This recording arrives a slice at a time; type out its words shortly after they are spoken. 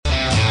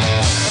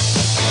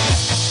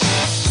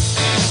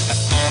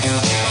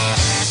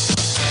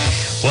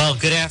Well,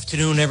 good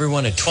afternoon,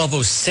 everyone. At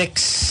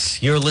 12:06,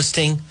 you're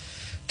listening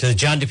to the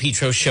John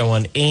DePetro Show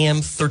on AM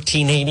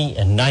 1380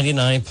 and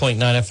 99.9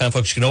 FM.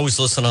 Folks, you can always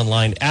listen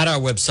online at our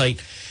website,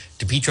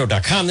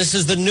 DePetro.com. This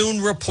is the Noon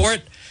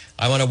Report.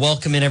 I want to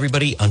welcome in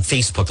everybody on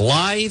Facebook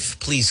Live.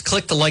 Please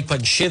click the like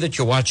button, share that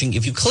you're watching.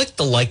 If you click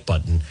the like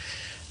button,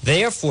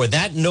 therefore,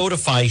 that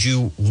notifies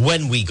you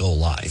when we go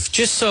live,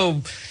 just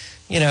so,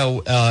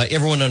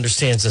 everyone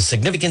understands the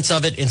significance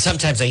of it. And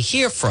sometimes I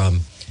hear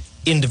from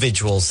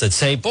individuals that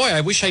say, boy,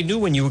 I wish I knew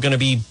when you were going to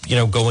be,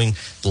 going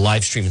the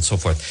live stream and so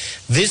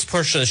forth. This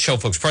portion of the show,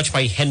 folks, brought to you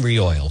by Henry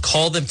Oil.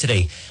 Call them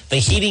today. The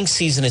heating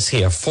season is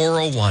here.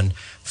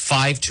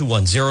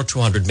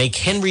 401-521-0200. Make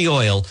Henry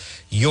Oil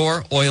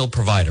your oil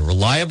provider.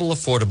 Reliable,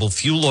 affordable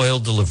fuel oil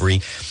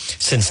delivery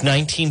since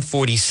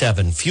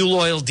 1947. Fuel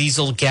oil,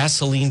 diesel,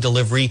 gasoline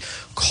delivery.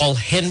 Call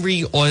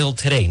Henry Oil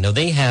today. Now,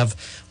 they have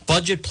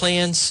budget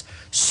plans,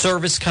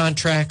 service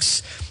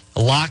contracts,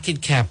 lock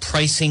and cap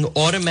pricing,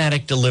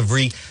 automatic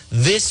delivery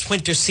this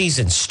winter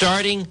season,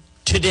 starting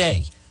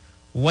today,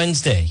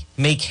 Wednesday.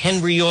 Make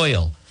Henry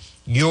Oil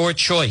your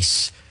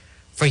choice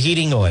for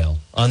heating oil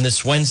on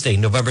this Wednesday,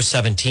 November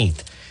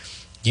 17th,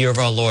 year of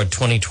our Lord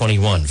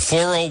 2021.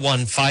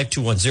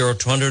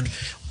 401-521-0200.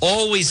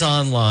 Always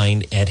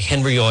online at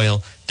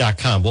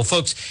henryoil.com. Well,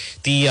 folks,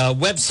 the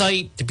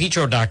website,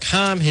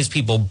 DePetro.com, has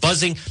people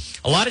buzzing.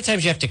 A lot of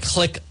times you have to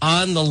click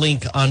on the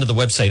link onto the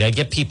website. I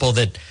get people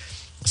that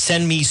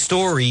send me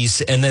stories,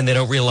 and then they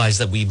don't realize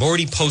that we've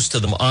already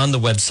posted them on the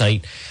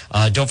website.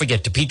 Don't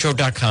forget,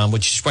 DePetro.com,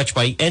 which is stretched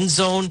by End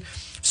Zone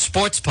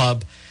Sports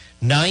Pub,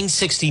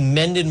 960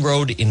 Mendon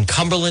Road in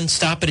Cumberland.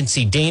 Stop it and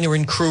see Dana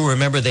and crew.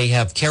 Remember, they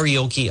have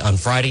karaoke on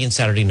Friday and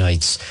Saturday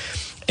nights.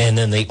 And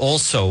then they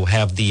also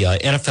have the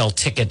NFL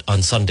ticket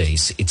on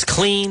Sundays. It's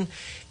clean,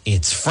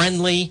 it's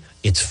friendly,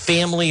 it's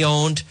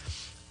family-owned.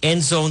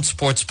 End Zone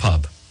Sports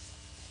Pub.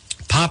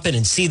 Pop in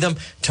and see them.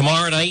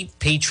 Tomorrow night,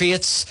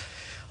 Patriots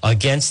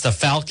against the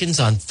Falcons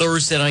on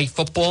Thursday Night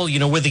Football. You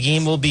know where the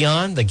game will be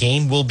on? The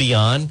game will be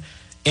on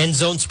End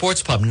Zone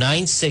Sports Pub,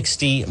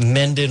 960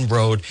 Mendon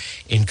Road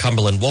in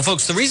Cumberland. Well,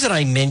 folks, the reason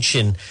I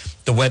mention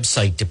the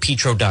website,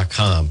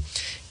 DePetro.com,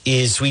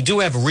 is we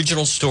do have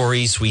original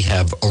stories. We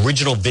have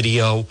original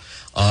video.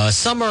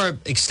 Some are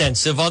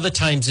extensive. Other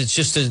times it's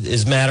just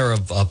a matter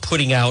of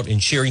putting out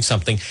and sharing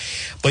something.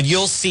 But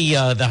you'll see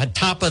the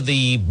top of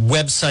the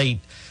website,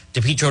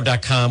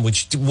 DePetro.com,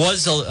 which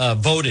was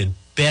voted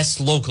best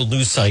local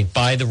news site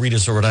by the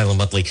readers of Rhode Island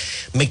Monthly.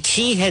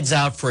 McKee heads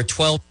out for a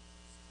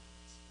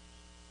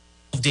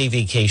 12-day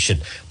vacation.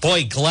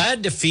 Boy,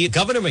 glad to feel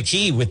Governor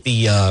McKee with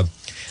the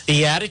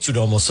attitude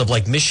almost of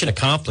like mission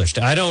accomplished.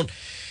 I don't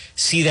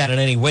see that in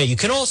any way. You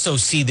can also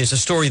see there's a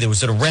story that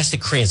was an arrest at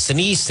Cranston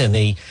East, and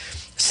they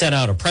sent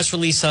out a press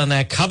release on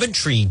that.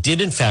 Coventry did,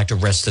 in fact,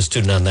 arrest a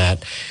student on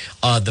that.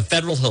 The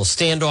Federal Hill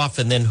standoff,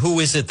 and then who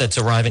is it that's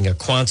arriving at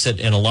Quonset,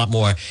 and a lot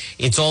more.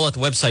 It's all at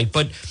the website.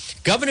 But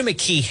Governor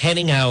McKee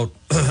heading out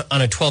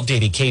on a 12-day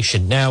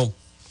vacation. Now,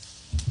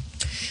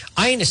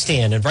 I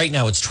understand, and right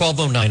now it's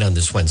 12:09 on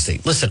this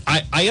Wednesday. Listen,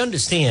 I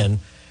understand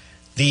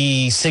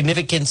the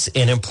significance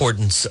and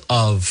importance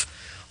of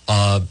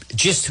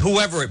just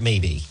whoever it may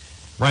be,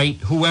 right?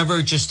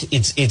 Whoever, just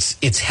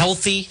it's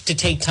healthy to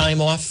take time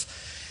off.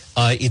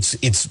 It's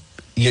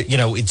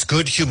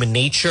good human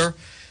nature.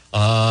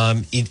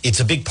 It's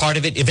a big part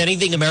of it. If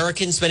anything,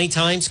 Americans many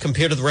times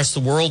compared to the rest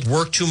of the world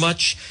work too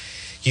much.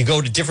 You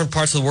go to different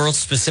parts of the world,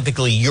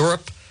 specifically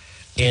Europe,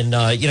 and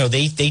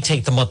they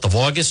take the month of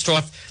August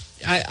off.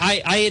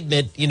 I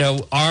admit,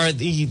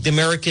 the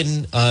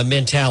American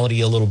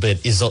mentality a little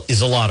bit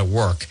is a lot of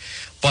work,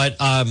 but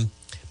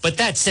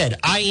that said,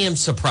 I am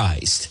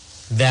surprised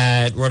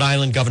that Rhode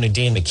Island Governor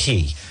Dan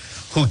McKee,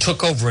 who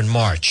took over in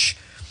March,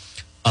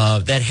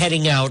 that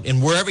heading out,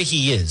 and wherever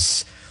he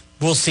is,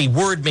 we'll see.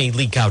 Word may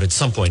leak out at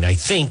some point, I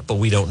think, but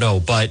we don't know.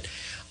 But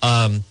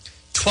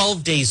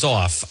 12 days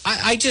off,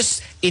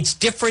 it's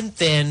different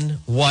than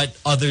what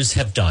others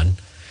have done.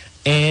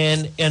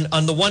 And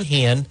on the one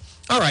hand,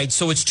 all right,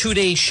 so it's 2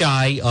 days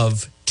shy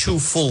of 2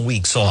 full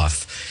weeks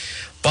off.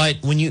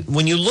 But when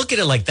you look at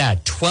it like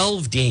that,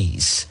 12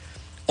 days,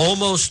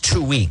 almost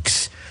 2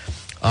 weeks,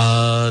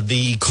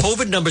 the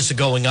COVID numbers are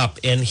going up,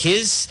 and he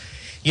has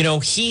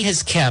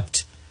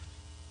kept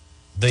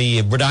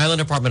the Rhode Island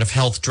Department of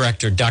Health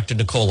Director, Dr.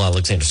 Nicole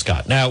Alexander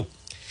Scott. Now,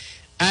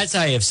 as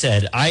I have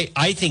said,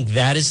 I think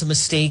that is a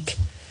mistake.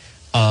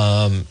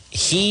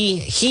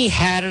 He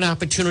had an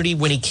opportunity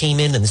when he came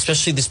in, and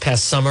especially this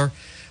past summer,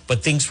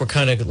 but things were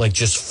kind of like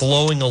just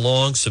flowing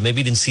along, so maybe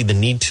he didn't see the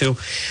need to.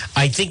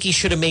 I think he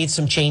should have made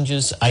some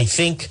changes. I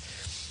think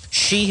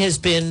she has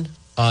been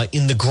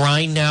in the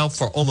grind now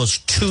for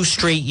almost 2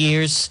 straight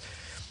years,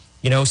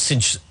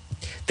 since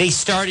they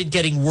started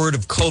getting word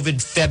of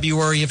COVID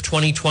February of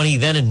 2020.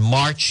 Then in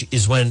March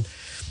is when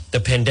the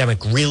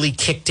pandemic really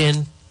kicked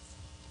in.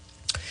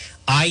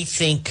 I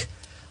think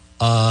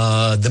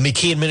the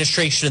McKee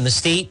administration and the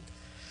state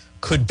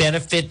could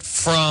benefit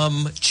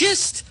from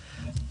just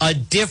a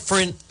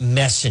different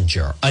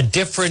messenger, a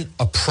different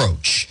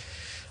approach.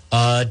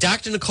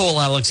 Dr. Nicole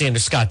Alexander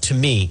Scott, to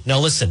me, now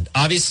listen,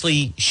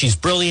 obviously she's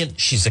brilliant,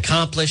 she's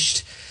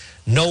accomplished.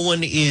 No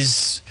one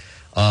is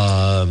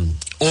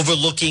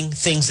overlooking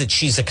things that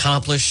she's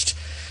accomplished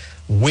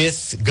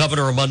with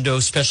Governor Raimondo,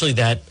 especially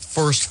that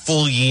first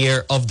full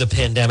year of the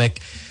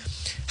pandemic.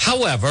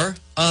 However,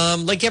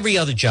 like every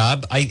other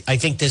job, I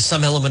think there's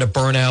some element of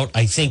burnout.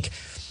 I think,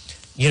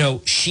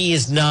 she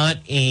is not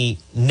a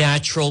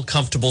natural,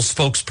 comfortable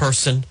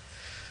spokesperson.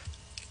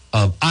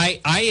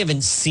 I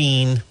haven't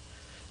seen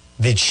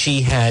that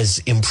she has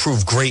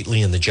improved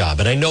greatly in the job.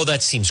 And I know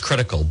that seems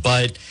critical,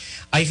 but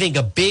I think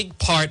a big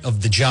part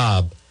of the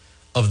job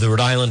of the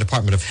Rhode Island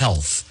Department of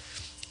Health,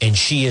 and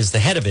she is the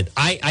head of it,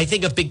 I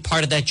think a big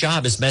part of that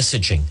job is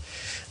messaging.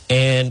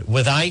 And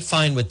what I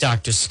find with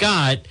Dr.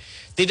 Scott,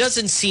 there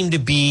doesn't seem to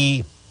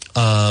be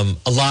a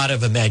lot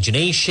of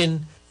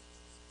imagination.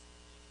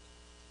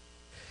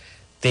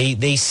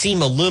 They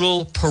seem a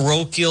little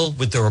parochial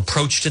with their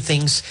approach to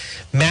things.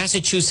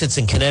 Massachusetts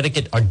and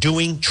Connecticut are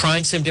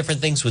trying some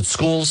different things with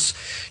schools,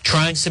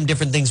 trying some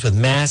different things with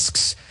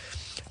masks.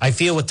 I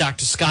feel with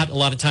Dr. Scott, a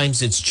lot of times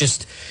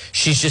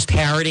she's just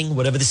parroting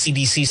whatever the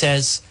CDC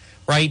says,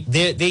 right?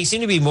 They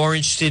seem to be more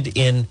interested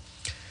in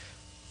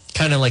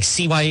kind of like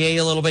CYA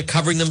a little bit,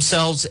 covering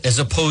themselves, as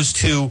opposed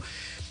to,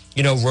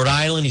 Rhode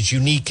Island is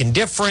unique and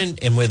different,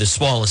 and we're the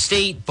smallest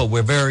state, but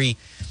we're very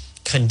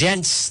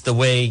condensed the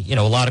way,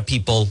 a lot of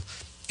people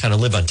kind of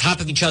live on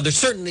top of each other,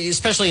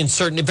 especially in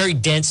very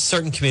dense,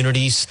 certain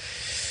communities.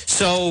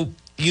 So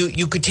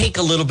you could take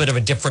a little bit of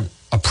a different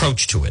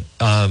approach to it.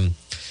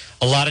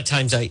 A lot of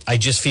times I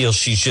just feel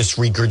she's just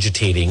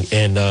regurgitating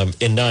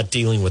and not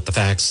dealing with the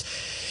facts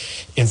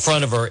in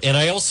front of her. And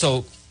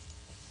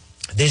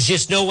there's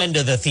just no end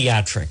to the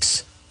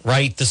theatrics,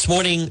 right? This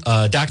morning,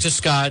 Dr.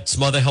 Scott,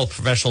 some other health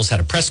professionals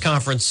had a press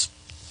conference.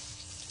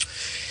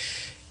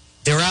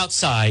 They're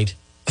outside.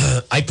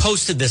 I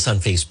posted this on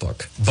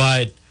Facebook,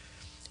 but,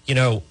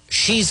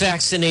 she's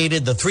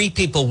vaccinated. The 3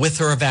 people with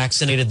her are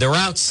vaccinated. They're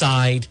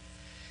outside,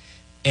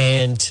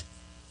 and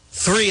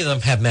 3 of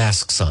them have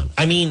masks on.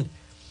 I mean,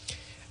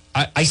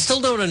 I still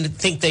don't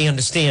think they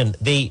understand.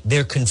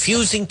 They're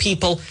confusing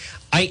people.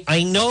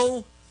 I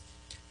know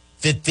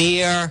that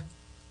they're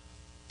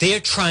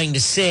trying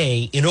to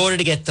say, in order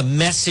to get the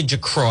message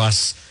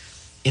across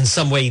in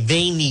some way,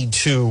 they need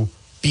to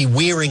be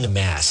wearing a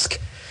mask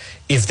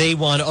if they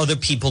want other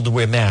people to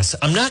wear masks.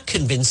 I'm not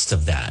convinced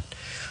of that.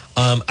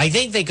 I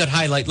think they could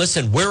highlight,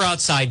 listen, we're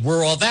outside,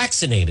 we're all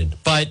vaccinated.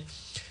 But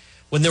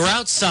when they're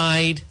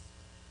outside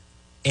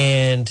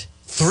and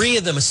 3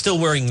 of them are still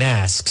wearing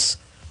masks,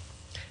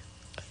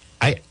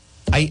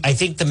 I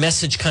think the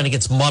message kind of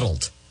gets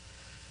muddled.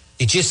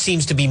 It just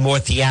seems to be more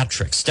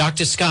theatrics.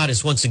 Dr. Scott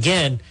is, once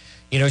again,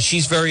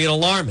 she's very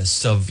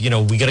alarmist of,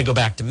 we got to go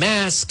back to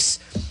masks,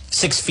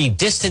 6 feet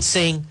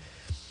distancing.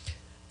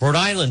 Rhode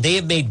Island, they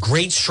have made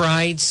great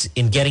strides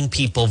in getting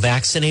people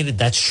vaccinated.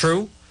 That's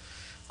true.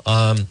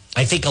 I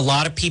think a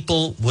lot of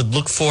people would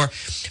look for.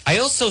 I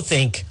also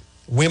think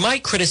where my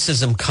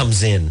criticism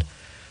comes in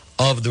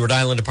of the Rhode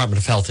Island Department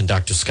of Health and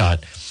Dr.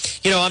 Scott,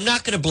 I'm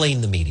not going to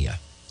blame the media.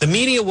 The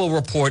media will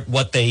report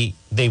what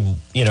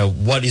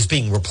what is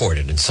being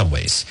reported in some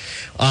ways.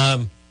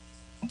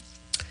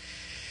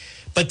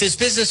 But this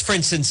business, for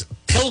instance,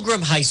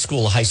 Pilgrim High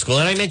School,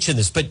 and I mentioned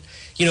this, but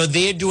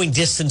they're doing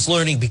distance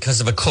learning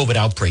because of a COVID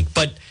outbreak,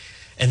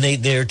 and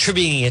they're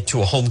attributing it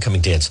to a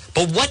homecoming dance.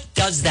 But what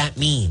does that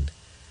mean,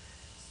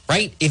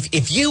 right?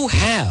 If you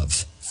have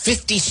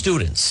 50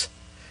 students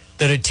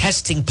that are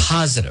testing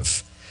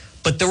positive,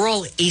 but they're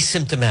all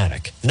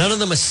asymptomatic, none of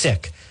them are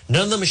sick,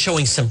 none of them are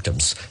showing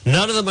symptoms,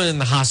 none of them are in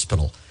the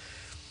hospital,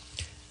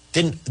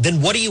 then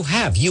what do you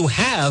have? You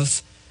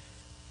have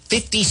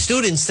 50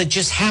 students that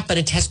just happen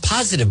to test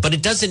positive, but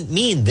it doesn't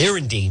mean they're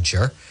in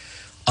danger.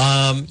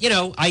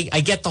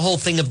 I get the whole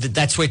thing of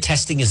that's where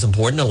testing is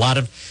important. A lot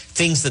of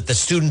things that the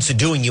students are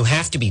doing, you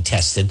have to be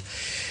tested.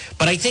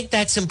 But I think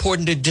that's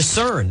important to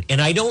discern.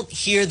 And I don't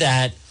hear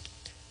that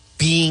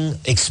being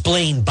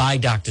explained by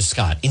Dr.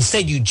 Scott.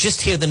 Instead, you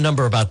just hear the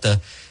number about the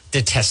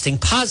testing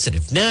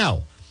positive.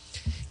 Now,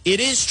 it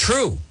is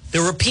true.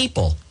 There are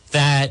people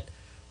that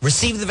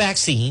receive the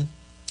vaccine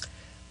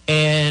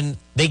and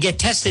they get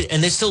tested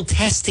and they're still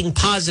testing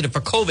positive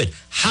for COVID.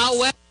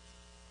 However,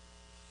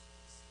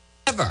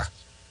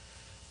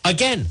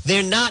 again,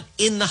 they're not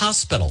in the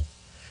hospital.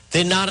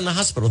 They're not in the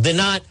hospital. They're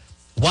not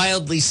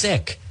wildly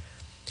sick.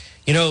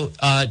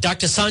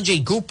 Dr.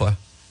 Sanjay Gupta,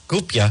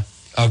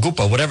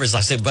 whatever his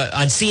last name, but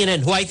on CNN,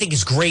 who I think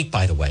is great,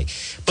 by the way.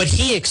 But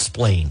he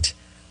explained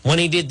when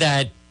he did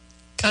that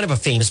kind of a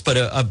famous but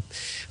a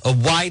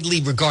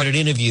widely regarded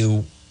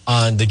interview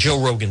on the Joe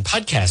Rogan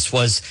podcast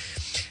was,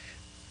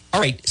 all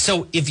right,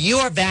 so if you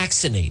are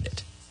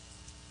vaccinated,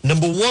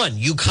 number one,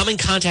 you come in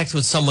contact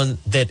with someone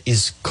that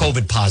is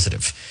COVID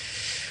positive.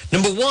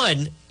 Number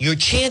one, your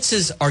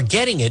chances are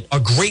getting it are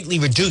greatly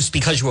reduced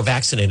because you were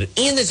vaccinated.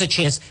 And there's a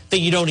chance that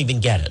you don't even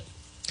get it.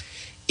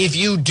 If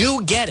you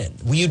do get it,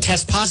 when you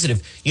test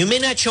positive, you may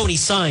not show any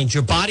signs.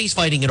 Your body's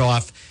fighting it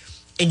off,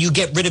 and you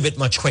get rid of it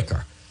much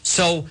quicker.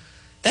 So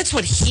That's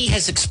what he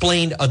has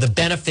explained are the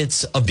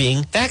benefits of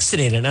being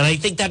vaccinated. And I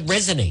think that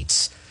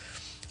resonates.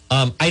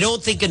 I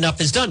don't think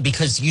enough is done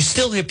because you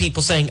still hear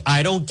people saying,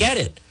 I don't get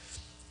it,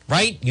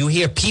 right? You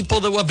hear people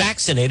that were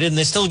vaccinated and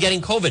they're still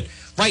getting COVID,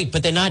 right?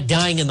 But they're not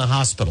dying in the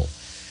hospital.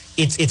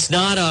 It's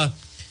not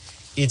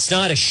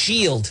a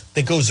shield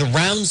that goes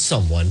around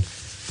someone,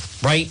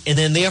 right? And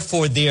then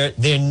therefore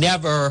they're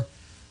never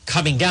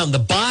coming down. The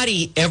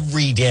body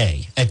every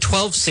day at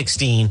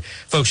 12:16,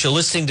 folks, you're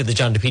listening to the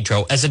John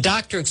DePietro. As a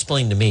doctor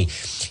explained to me,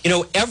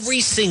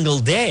 every single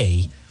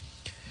day,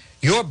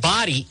 your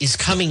body is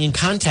coming in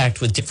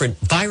contact with different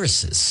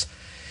viruses.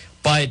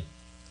 But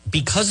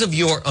because of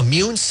your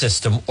immune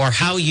system or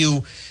how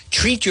you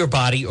treat your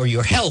body or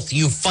your health,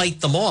 you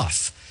fight them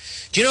off.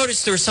 Do you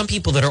notice there are some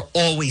people that are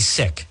always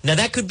sick? Now,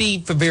 that could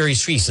be for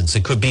various reasons.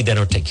 It could be they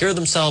don't take care of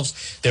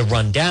themselves, they're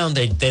run down,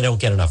 they don't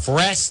get enough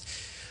rest.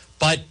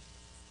 But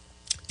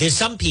there's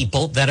some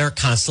people that are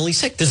constantly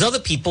sick. There's other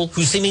people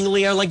who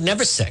seemingly are like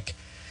never sick.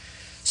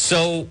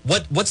 So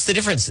what's the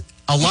difference?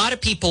 A lot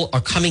of people are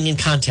coming in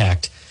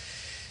contact.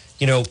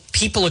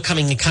 People are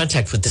coming in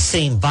contact with the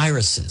same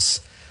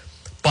viruses.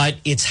 But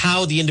it's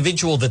how the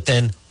individual that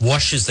then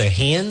washes their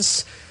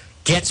hands,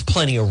 gets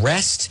plenty of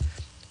rest,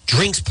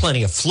 drinks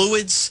plenty of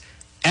fluids,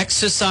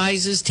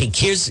 exercises,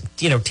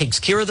 takes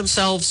care of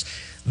themselves.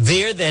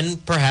 They're then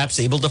perhaps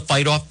able to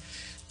fight off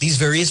these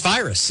various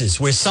viruses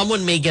where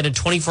someone may get a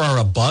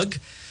 24-hour bug,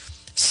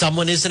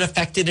 someone isn't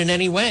affected in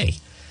any way.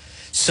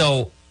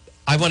 So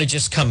I want to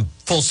just come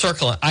full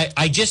circle.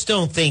 I just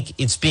don't think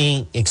it's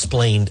being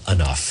explained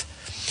enough.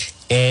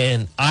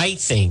 And I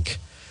think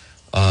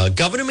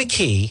Governor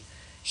McKee,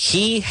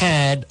 he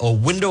had a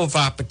window of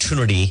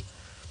opportunity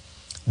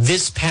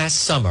this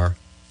past summer,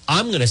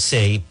 I'm going to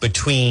say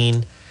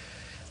between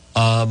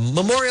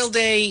Memorial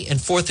Day and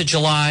 4th of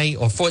July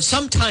or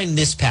sometime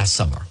this past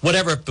summer,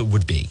 whatever it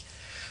would be,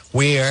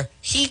 where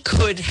he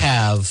could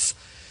have,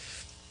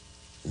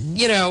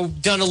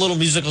 done a little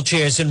musical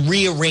chairs and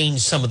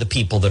rearranged some of the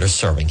people that are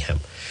serving him.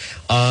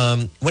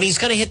 When he's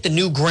going to hit the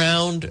new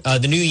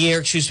year,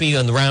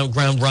 on the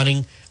ground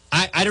running,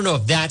 I don't know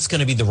if that's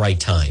going to be the right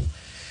time.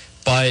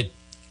 But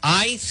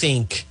I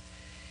think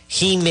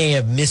he may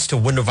have missed a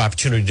window of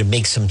opportunity to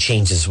make some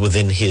changes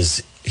within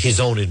his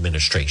own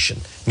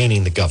administration,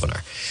 meaning the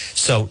governor.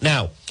 So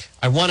now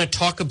I want to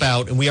talk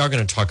about, and we are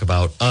going to talk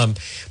about,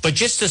 but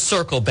just to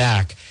circle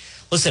back,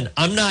 listen,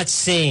 I'm not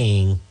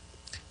saying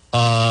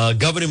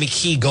Governor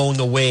McKee going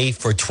away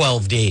for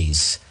 12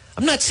 days.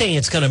 I'm not saying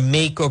it's going to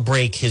make or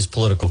break his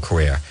political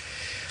career.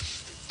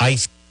 I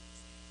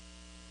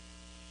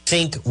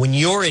think when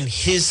you're in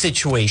his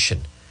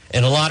situation,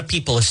 and a lot of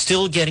people are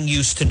still getting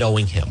used to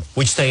knowing him,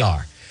 which they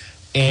are,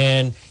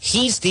 and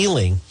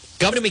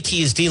Governor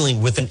McKee is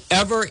dealing with an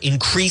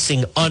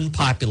ever-increasing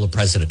unpopular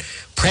president.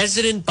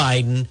 President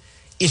Biden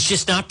is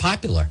just not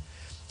popular.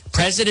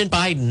 President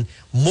Biden,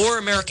 more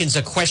Americans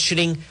are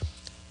questioning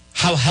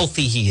how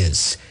healthy he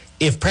is.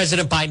 If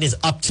President Biden is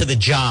up to the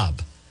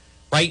job,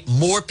 right?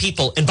 More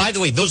people, and by the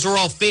way, those are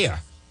all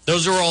fair.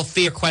 Those are all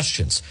fair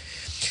questions.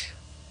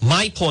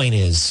 My point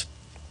is,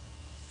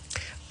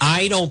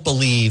 I don't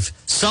believe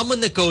someone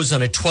that goes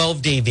on a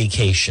 12-day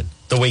vacation,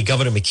 the way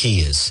Governor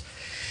McKee is,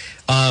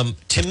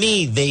 to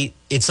me,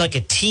 it's like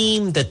a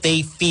team that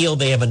they feel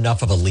they have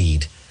enough of a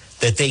lead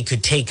that they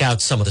could take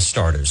out some of the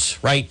starters,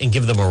 right, and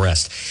give them a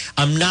rest.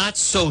 I'm not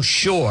so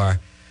sure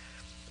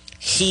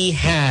he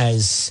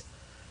has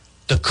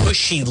the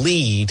cushy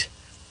lead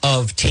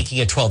of taking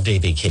a 12-day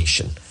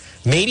vacation.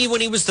 Maybe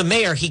when he was the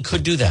mayor, he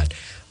could do that.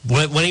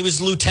 When he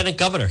was lieutenant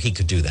governor, he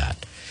could do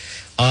that.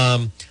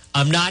 I'm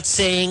not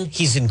saying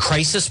he's in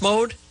crisis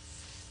mode,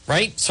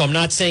 right? So I'm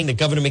not saying that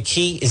Governor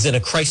McKee is in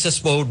a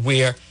crisis mode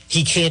where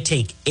he can't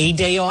take a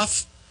day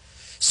off.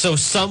 So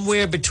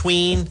somewhere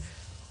between,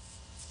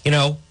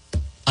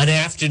 an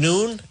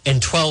afternoon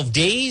and 12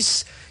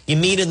 days, you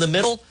meet in the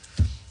middle.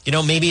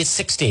 Maybe it's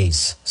 6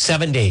 days,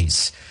 7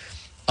 days.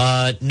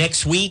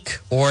 Next week,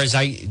 or as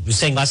I was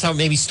saying last time,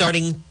 maybe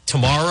starting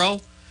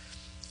tomorrow,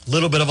 a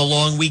little bit of a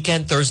long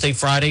weekend, Thursday,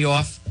 Friday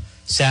off,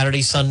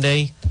 Saturday,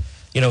 Sunday.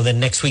 Then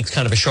next week's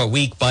kind of a short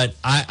week. But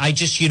I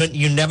just,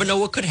 you never know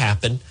what could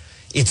happen.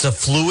 It's a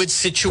fluid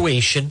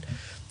situation.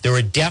 There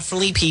are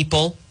definitely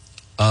people,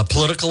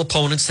 political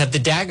opponents, have the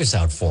daggers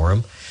out for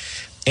him.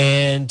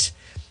 And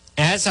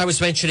as I was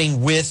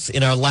mentioning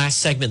in our last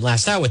segment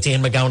last hour with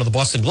Dan McGowan of the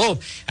Boston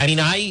Globe,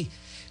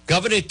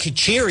 Governor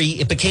Carcieri,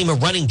 it became a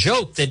running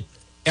joke that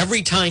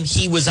every time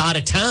he was out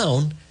of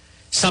town,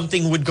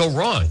 something would go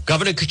wrong.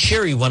 Governor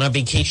Carcieri went on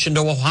vacation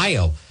to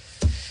Ohio.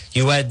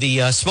 You had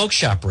the smoke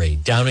shop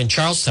raid down in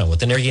Charlestown with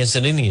the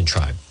Narragansett Indian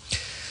tribe.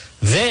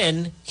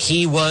 Then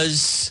he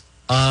was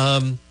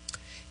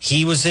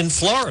in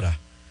Florida.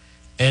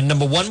 And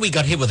number one, we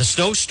got hit with a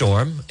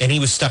snowstorm, and he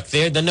was stuck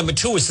there. Then number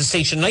two was the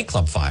Station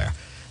nightclub fire.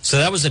 So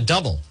that was a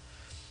double.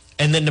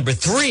 And then number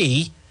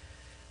three,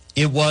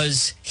 he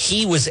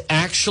was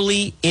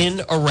actually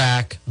in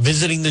Iraq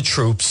visiting the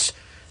troops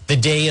the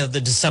day of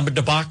the December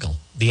debacle,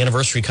 the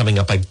anniversary coming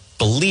up. I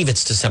believe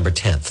it's December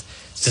 10th.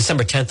 It's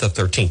December 10th or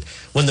 13th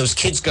when those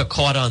kids got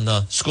caught on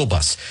the school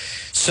bus.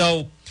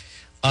 So,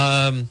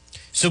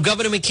 so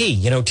Governor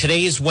McKee,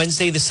 today is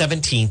Wednesday the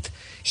 17th.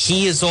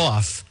 He is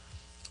off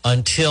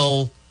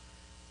until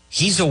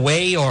he's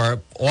away or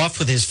off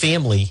with his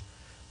family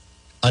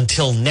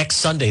until next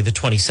Sunday, the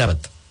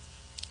 27th.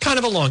 Kind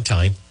of a long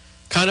time.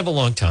 I'm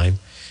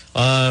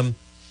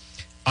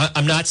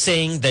not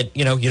saying that,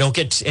 you don't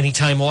get any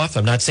time off.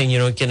 I'm not saying you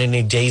don't get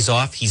any days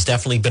off. He's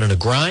definitely been in a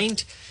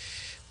grind.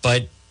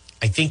 But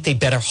I think they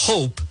better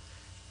hope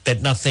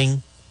that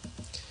nothing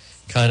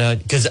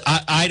because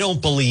I don't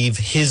believe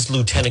his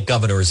lieutenant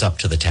governor is up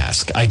to the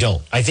task. I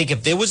don't. I think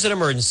if there was an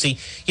emergency,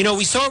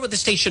 we saw it with the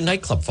Station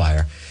nightclub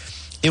fire.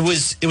 It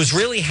was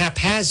really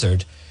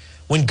haphazard.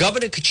 When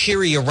Governor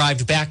Kachiri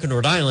arrived back in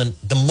Rhode Island,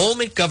 the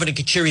moment Governor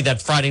Kachiri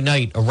that Friday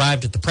night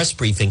arrived at the press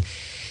briefing,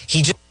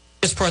 he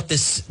just brought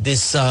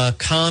this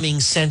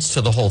calming sense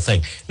to the whole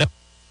thing. Now,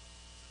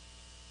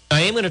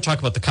 I am going to talk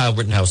about the Kyle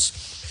Rittenhouse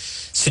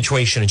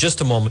situation in just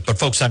a moment, but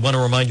folks, I want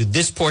to remind you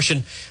this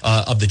portion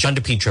of the John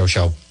DePietro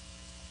Show.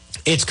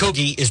 It's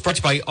Coogie is brought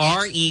to you by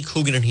R.E.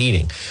 Coogan and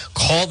Heating.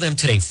 Call them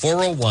today,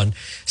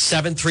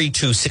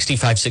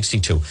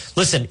 401-732-6562.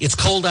 Listen, it's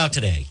cold out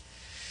today.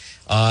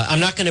 I'm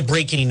not going to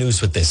break any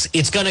news with this.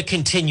 It's going to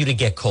continue to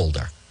get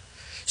colder.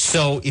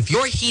 So if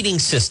your heating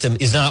system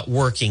is not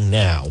working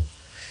now,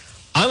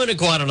 I'm going to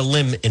go out on a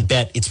limb and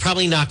bet it's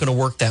probably not going to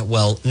work that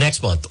well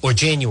next month or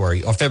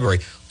January or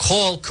February.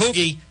 Call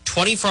Coogie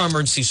 24-hour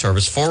emergency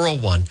service,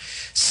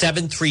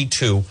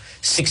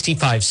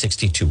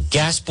 401-732-6562.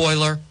 Gas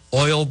boiler,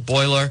 oil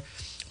boiler,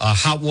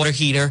 hot water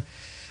heater,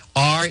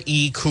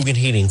 R.E. Coogan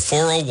Heating,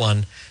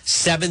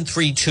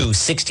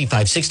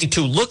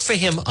 401-732-6562. Look for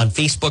him on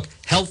Facebook.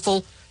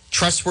 Helpful,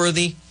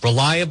 trustworthy,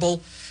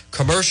 reliable,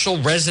 commercial,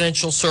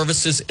 residential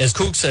services. As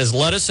Coog says,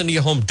 let us into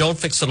your home. Don't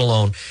fix it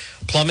alone.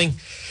 Plumbing,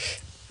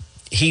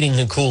 heating,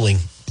 and cooling.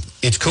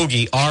 It's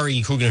Coogie,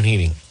 R.E. Coogan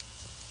Heating.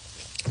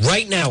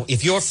 Right now,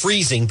 if you're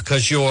freezing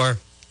because your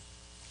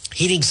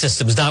heating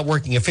system is not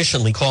working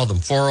efficiently, call them,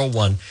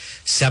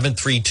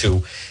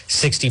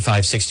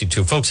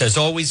 401-732-6562. Folks, as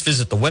always,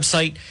 visit the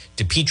website,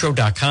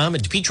 DePietro.com,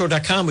 and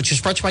DePietro.com, which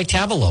is brought to you by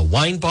Tavolo,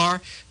 Wine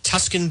Bar,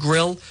 Tuscan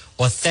Grill,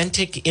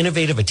 authentic,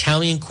 innovative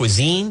Italian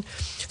cuisine.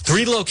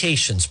 3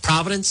 locations,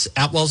 Providence,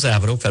 at Wells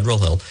Avenue, Federal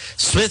Hill,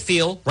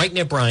 Smithfield, right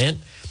near Bryant,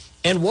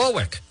 and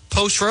Warwick,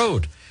 Post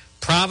Road.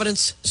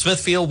 Providence,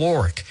 Smithfield,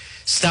 Warwick.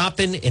 Stop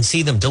in and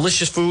see them.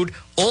 Delicious food.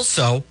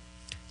 Also,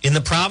 in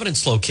the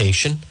Providence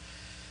location,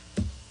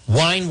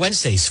 Wine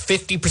Wednesdays,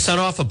 50%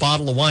 off a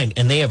bottle of wine,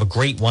 and they have a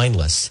great wine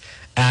list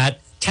at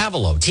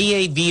Tavolo,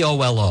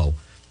 Tavolo,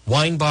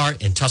 Wine Bar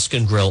and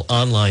Tuscan Grill,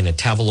 online at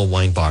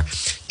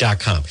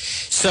TaveloWineBar.com.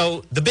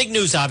 So the big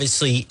news,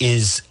 obviously,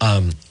 is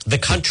the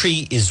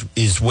country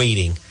is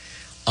waiting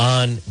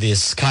on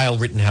this Kyle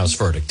Rittenhouse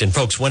verdict. And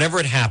folks, whenever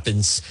it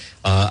happens,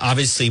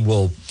 obviously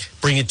we'll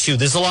bring it to you.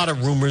 There's a lot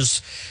of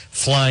rumors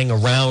flying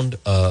around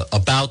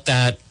about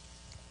that,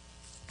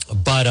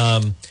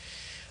 but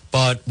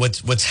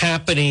what's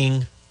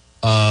happening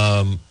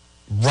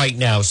right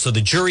now? So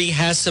the jury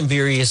has some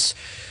various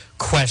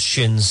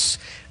questions,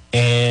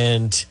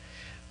 and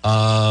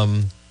let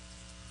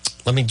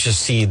me just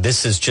see.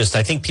 This is just,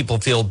 I think people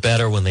feel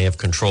better when they have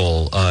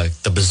control.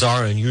 The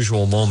bizarre,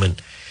 unusual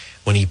moment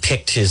when he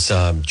picked his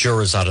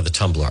jurors out of the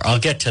tumbler. I'll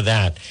get to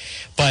that,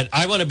 but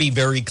I want to be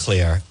very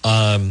clear.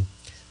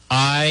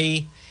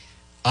 I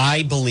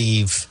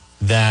believe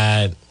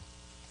that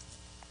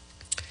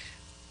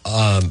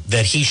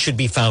that he should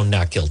be found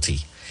not guilty.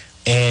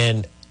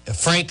 And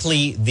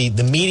frankly,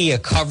 the media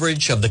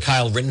coverage of the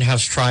Kyle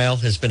Rittenhouse trial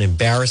has been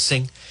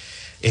embarrassing.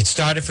 It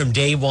started from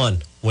day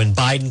one when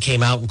Biden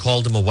came out and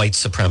called him a white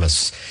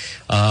supremacist.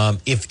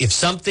 If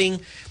something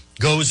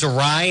goes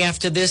awry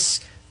after this,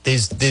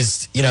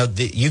 there's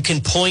you can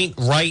point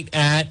right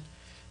at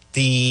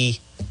the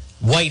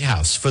White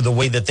House for the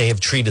way that they have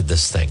treated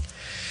this thing.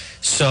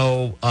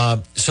 So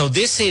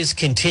this is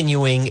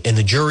continuing, and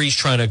the jury's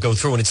trying to go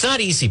through, and it's not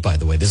easy, by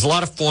the way. There's a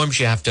lot of forms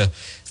you have to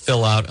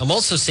fill out. I'm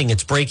also seeing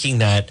it's breaking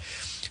that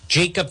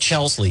Jacob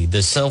Chesley,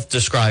 the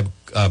self-described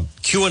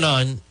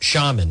QAnon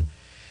shaman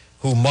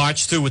who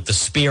marched through with the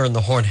spear and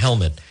the horn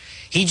helmet,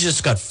 he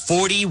just got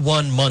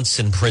 41 months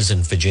in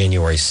prison for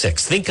January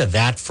 6th. Think of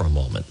that for a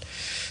moment.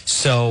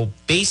 So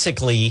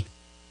basically,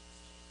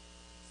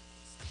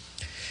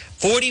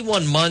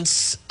 41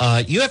 months,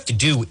 you have to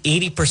do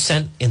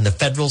 80% in the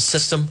federal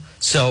system.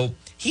 So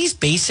he's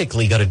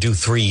basically got to do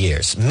 3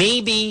 years,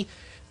 maybe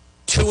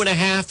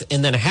 2.5,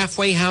 and then a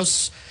halfway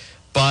house.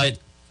 But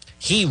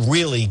he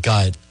really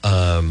got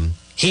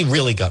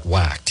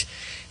whacked.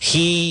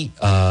 He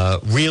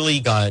really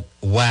got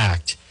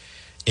whacked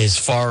as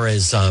far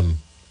as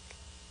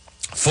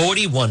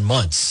 41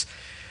 months.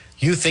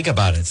 You think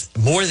about it,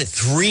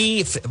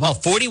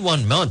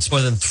 41 months,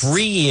 more than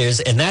 3 years,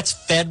 and that's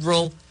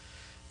federal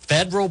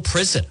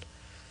prison.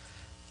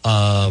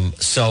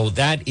 So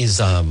that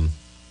is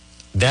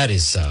That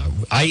is,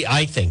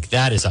 I think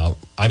that is,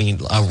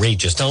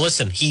 outrageous. Now,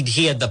 listen,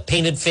 he had the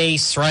painted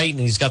face, right? And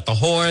he's got the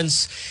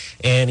horns,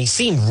 and he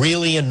seemed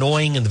really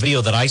annoying in the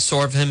video that I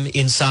saw of him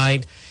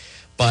inside.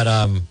 But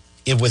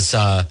it was,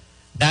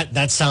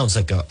 that sounds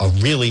like a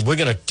really, we're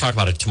going to talk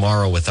about it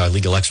tomorrow with our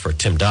legal expert,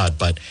 Tim Dodd,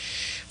 but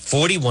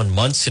 41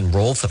 months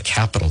enrolled for the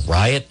Capitol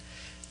riot,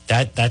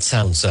 that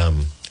sounds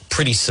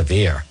pretty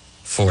severe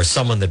for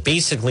someone that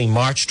basically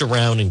marched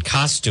around in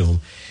costume.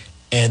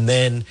 And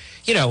then,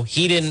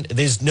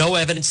 there's no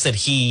evidence that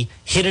he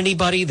hit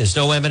anybody. There's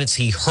no evidence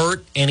he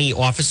hurt any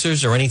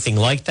officers or anything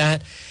like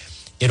that.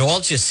 It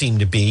all just seemed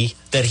to be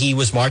that he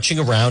was marching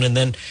around. And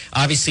then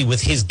obviously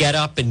with his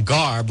getup and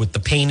garb, with the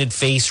painted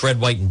face,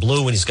 red, white, and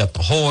blue, and he's got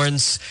the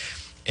horns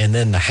and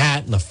then the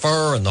hat and the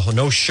fur and the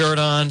no shirt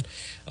on.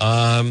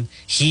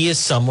 He is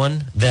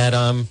someone that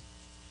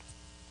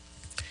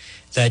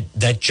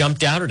that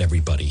jumped out at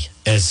everybody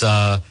as,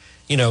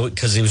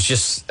 because it was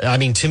just,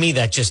 to me,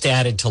 that just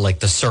added to like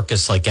the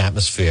circus-like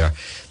atmosphere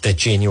that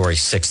January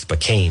 6th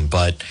became.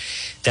 But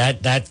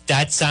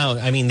that sound,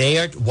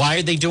 why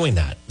are they doing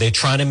that? They're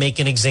trying to make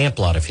an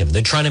example out of him.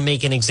 They're trying to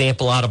make an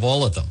example out of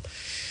all of them.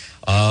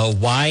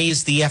 Why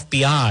is the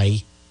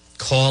FBI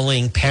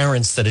calling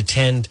parents that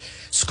attend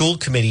school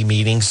committee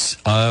meetings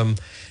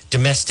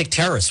domestic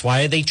terrorists?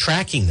 Why are they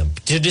tracking them?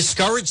 To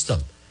discourage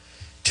them.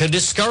 To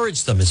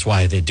discourage them is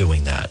why they're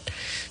doing that.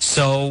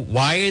 So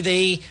why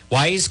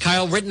is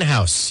Kyle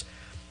Rittenhouse,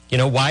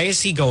 why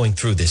is he going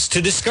through this?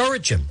 To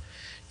discourage him,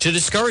 to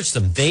discourage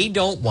them. They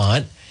don't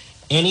want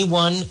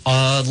anyone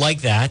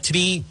like that to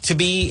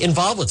be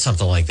involved with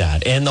something like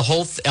that. And the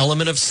whole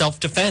element of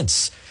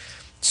self-defense.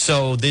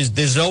 So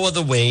there's no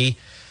other way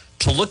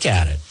to look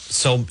at it.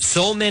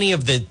 So many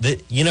of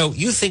the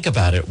you think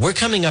about it, we're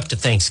coming up to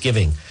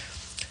Thanksgiving.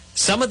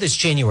 Some of this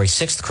January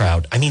 6th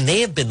crowd,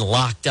 they have been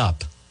locked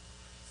up.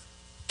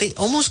 They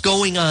almost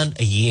going on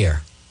a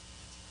year.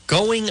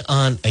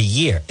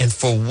 And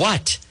for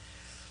what?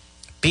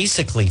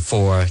 Basically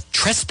for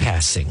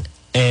trespassing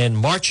and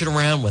marching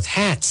around with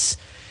hats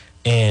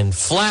and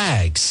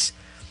flags.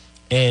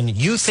 And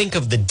you think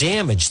of the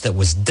damage that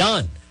was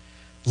done.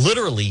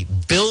 Literally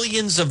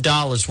billions of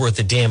dollars worth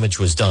of damage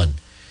was done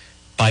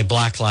by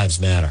Black Lives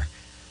Matter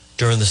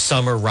during the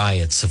summer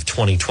riots of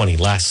 2020,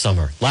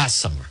 summer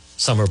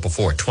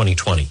before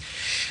 2020.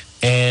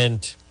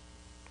 And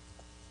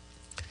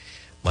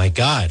my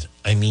God,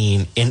 and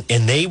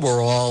they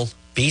were all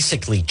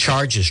basically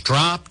charges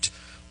dropped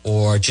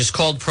or just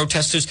called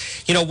protesters.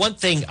 One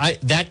thing,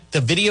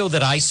 the video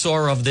that I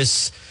saw of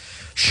this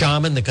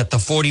shaman that got the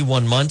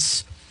 41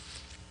 months,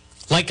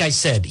 like I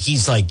said,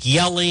 he's like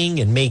yelling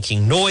and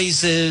making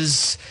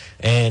noises,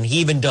 and he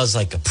even does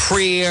like a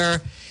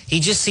prayer.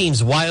 He just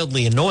seems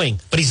wildly annoying,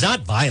 but he's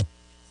not violent.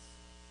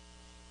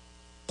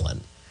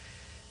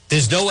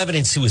 There's no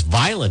evidence he was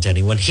violent to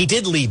anyone. He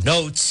did leave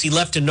notes. He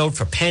left a note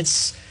for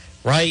Pence.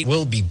 Right,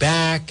 we'll be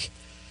back.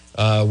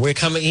 We're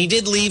coming. He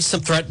did leave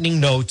some threatening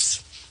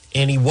notes,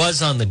 and he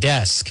was on the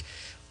desk.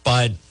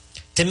 But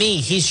to me,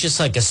 he's just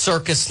like a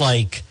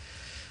circus-like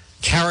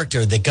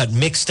character that got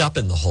mixed up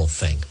in the whole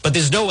thing. But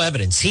there's no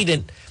evidence. He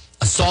didn't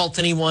assault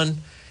anyone.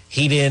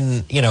 He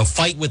didn't,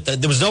 fight with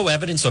there was no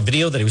evidence or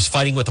video that he was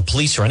fighting with the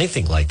police or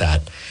anything like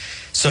that.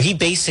 So he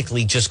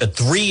basically just got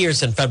 3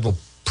 years in federal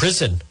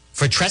prison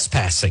for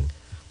trespassing.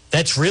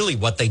 That's really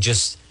what they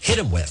just hit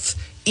him with.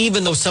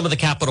 Even though some of the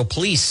Capitol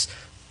Police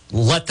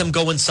let them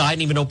go inside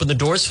and even open the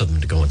doors for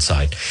them to go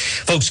inside.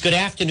 Folks, good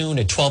afternoon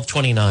at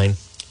 12:29.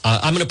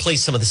 I'm going to play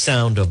some of the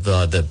sound of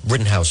the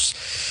Rittenhouse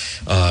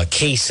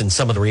case and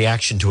some of the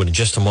reaction to it in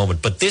just a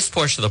moment. But this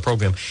portion of the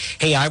program,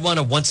 hey, I want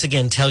to once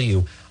again tell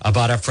you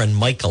about our friend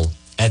Michael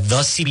at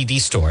the CBD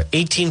store,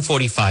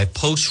 1845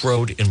 Post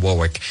Road in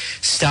Warwick.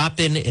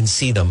 Stop in and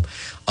see them.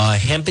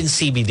 Hemp and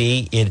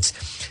CBD, it's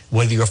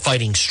whether you're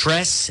fighting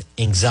stress,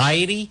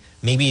 anxiety,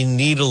 maybe you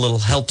need a little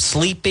help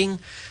sleeping,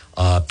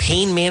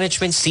 pain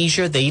management,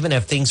 seizure. They even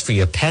have things for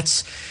your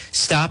pets.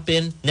 Stop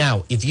in.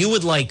 Now, if you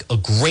would like a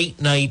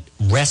great night,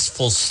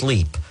 restful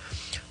sleep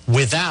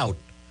without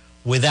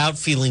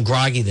feeling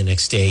groggy the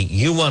next day,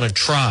 you want to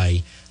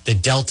try the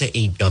Delta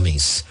 8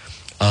 gummies.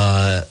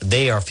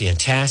 They are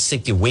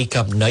fantastic. You wake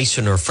up nice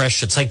and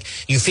refreshed. It's like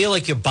you feel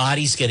like your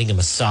body's getting a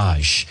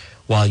massage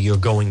while you're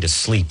going to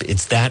sleep.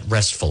 It's that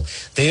restful.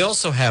 They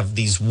also have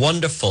these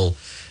wonderful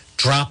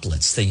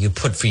droplets that you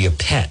put for your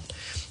pet.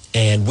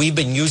 And we've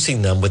been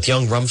using them with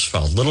young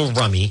Rumsfeld, little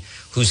Rummy,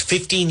 who's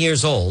 15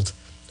 years old,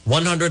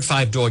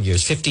 105 dog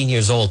years, 15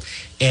 years old,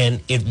 and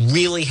it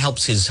really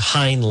helps his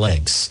hind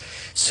legs.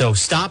 So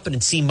stop in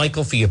and see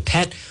Michael for your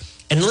pet.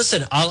 And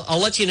listen, I'll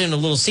let you in a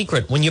little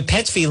secret. When your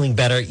pet's feeling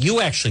better, you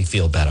actually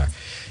feel better.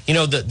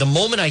 The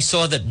moment I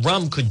saw that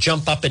Rum could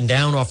jump up and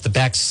down off the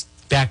back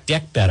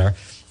deck better,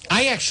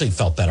 I actually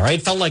felt better. I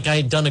felt like I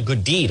had done a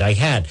good deed. I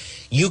had.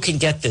 You can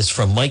get this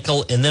from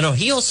Michael. And then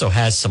he also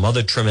has some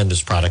other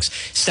tremendous products.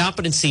 Stop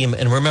it and see him.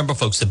 And remember,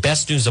 folks, the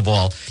best news of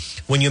all,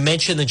 when you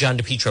mention the John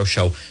DePietro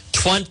Show,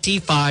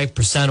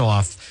 25%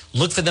 off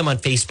Look for them on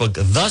Facebook,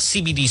 The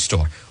CBD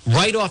Store,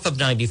 right off of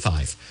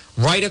 95,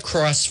 right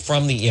across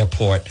from the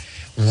airport,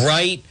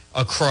 right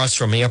across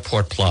from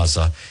Airport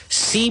Plaza.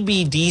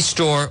 CBD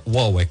Store,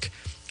 Warwick.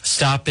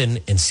 Stop in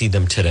and see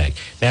them today.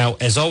 Now,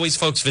 as always,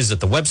 folks, visit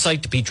the website,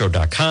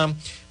 DePietro.com,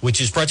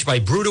 which is brought to you by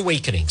Brewed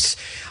Awakenings.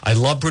 I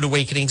love Brewed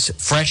Awakenings.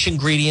 Fresh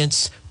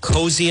ingredients,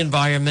 cozy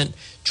environment,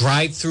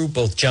 drive-through,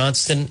 both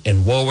Johnston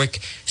and Warwick.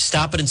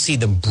 Stop in and see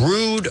them.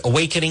 Brewed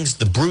Awakenings,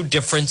 the brewed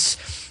difference,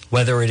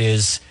 whether it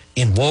is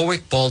in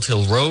Warwick, Bald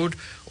Hill Road,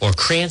 or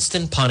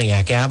Cranston,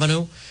 Pontiac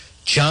Avenue,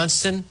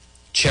 Johnston,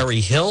 Cherry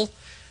Hill,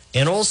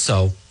 and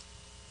also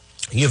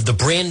you have the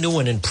brand new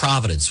one in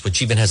Providence,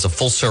 which even has a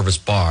full-service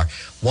bar,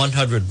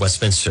 100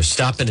 Westminster.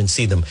 Stop in and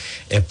see them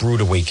at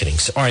Brewed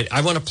Awakenings. All right,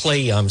 I want to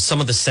play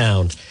some of the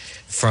sound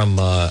from,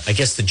 I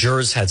guess the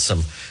jurors had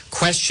some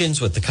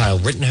questions with the Kyle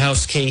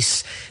Rittenhouse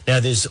case. Now,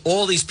 there's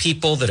all these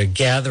people that are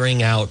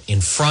gathering out in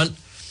front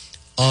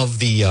of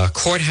the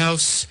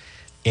courthouse,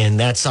 and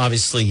that's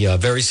obviously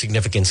very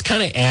significant. It's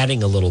kind of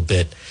adding a little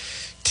bit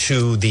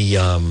to the...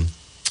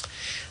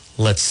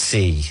 let's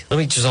see. Let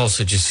me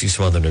just see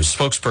some other news.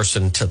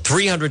 Spokesperson to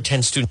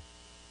 310 student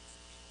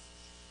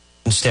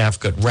staff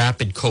got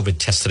rapid COVID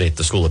test today at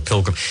the school at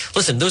Pilgrim.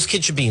 Listen, those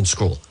kids should be in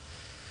school.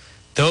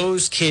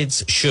 Those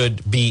kids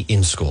should be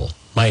in school,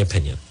 my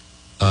opinion.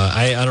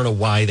 I don't know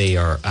why they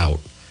are out,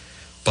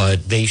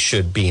 but they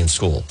should be in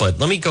school. But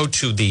let me go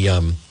to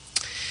the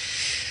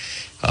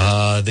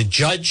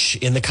judge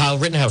in the Kyle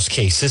Rittenhouse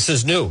case. This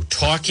is new.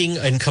 Talking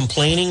and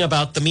complaining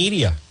about the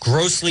media.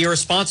 Grossly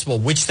irresponsible,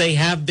 which they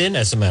have been,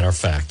 as a matter of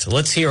fact.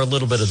 Let's hear a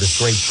little bit of this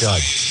great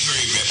judge.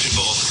 Very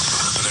reputable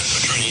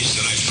attorneys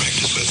that I've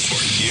practiced with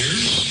for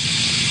years.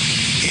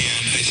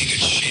 And I think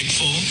it's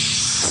shameful,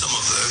 some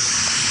of the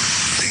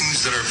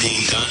things that are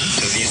being done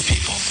to these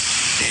people.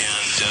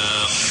 And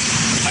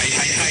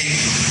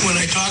when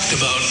I talked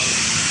about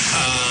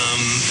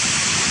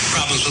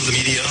problems with the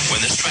media,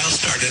 when this trial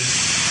started,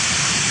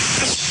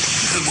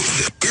 we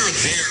were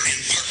there in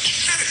part,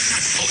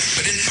 not fully,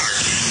 but in part,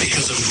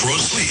 because of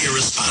grossly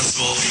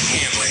irresponsible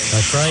handling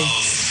That's right.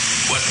 of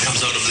what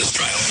comes out of this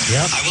trial.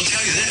 Yep. I will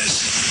tell you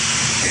this.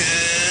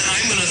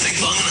 I'm going to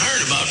think long and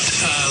hard about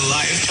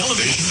live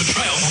television, the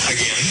trial,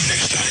 again,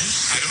 next time.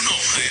 I don't know.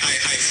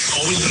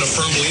 I've always been a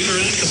firm believer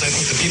in it because I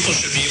think the people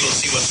should be able to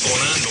see what's going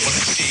on, but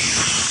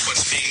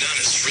what's being done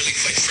is really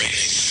quite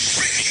frightening.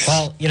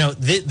 Well,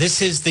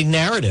 this is the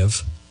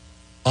narrative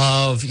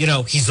of,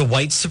 he's a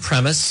white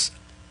supremacist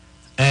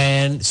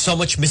and so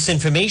much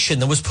misinformation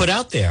that was put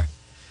out there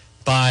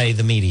by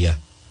the media.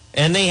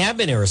 And they have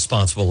been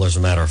irresponsible, as a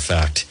matter of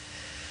fact.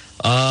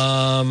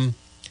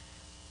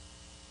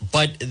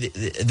 But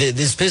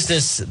this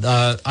business,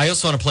 I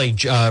also want to play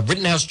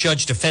Rittenhouse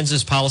judge defends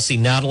his policy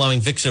not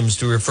allowing victims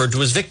to be referred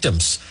to as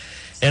victims.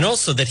 And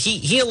also that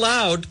he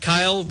allowed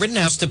Kyle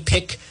Rittenhouse to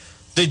pick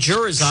the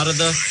jurors out of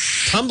the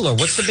tumbler.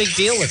 What's the big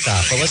deal with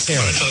that? But let's hear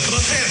it. Talk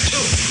about that,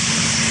 too.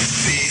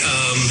 The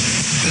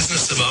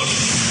business about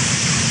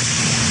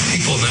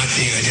people not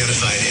being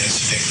identified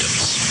as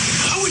victims.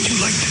 How would you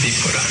like to be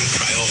put on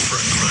trial for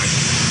a crime?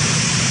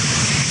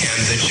 And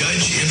the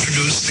judge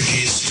introduced the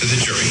case to the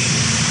jury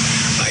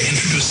by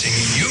introducing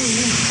you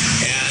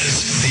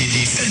as the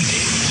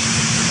defendant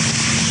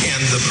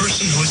and the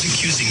person who is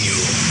accusing you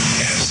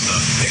as the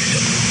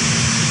victim.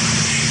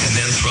 And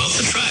then throughout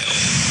the trial,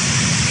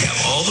 have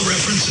all the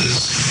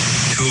references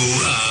to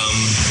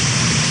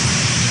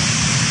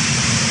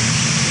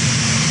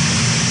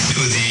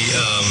the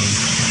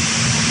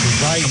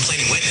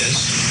complaining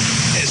witness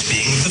as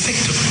being the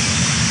victim.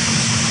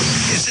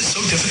 Is it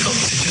so difficult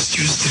to just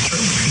use the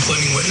term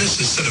complaining witness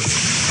instead of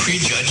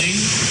prejudging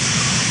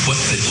what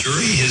the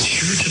jury is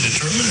here to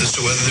determine as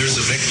to whether there's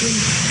a victim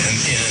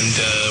and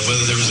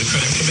whether there was a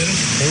crime committed?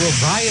 They were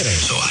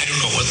rioters. So I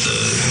don't know what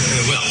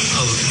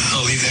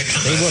I'll leave that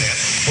comment at that. They were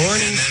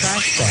burning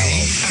trash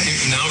barrels.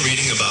 I'm now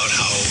reading about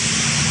how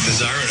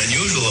bizarre and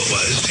unusual it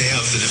was to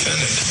have the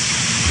defendant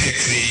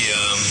pick the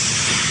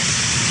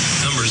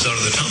numbers out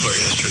of the tumbler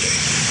yesterday.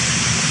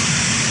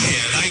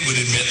 And I would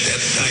admit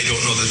that I don't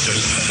know that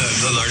there's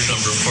a large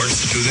number of courts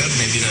that do that,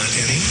 maybe not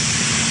any.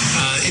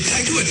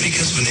 I do it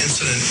because of an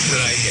incident that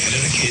I had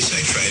in a case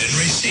I tried in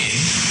Racine.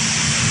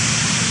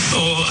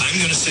 Oh, I'm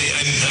going to say,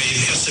 I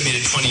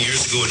estimated 20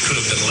 years ago it could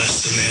have been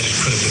less than that, it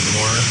could have been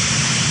more.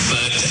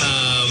 But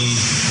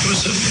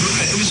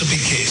it was a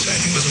big case. I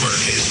think it was a murder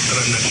case,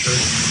 but I'm not sure.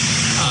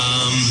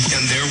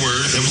 And there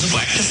was a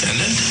black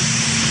defendant,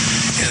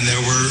 and there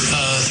were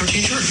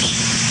 13 jurors,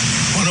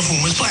 one of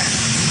whom was black.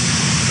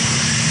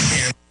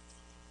 And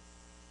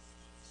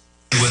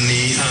when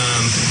the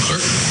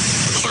clerk,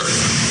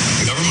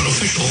 the government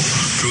official,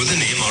 drew the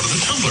name out of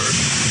the tumbler,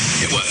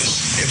 it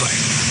was a black,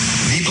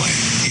 the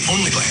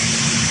only black.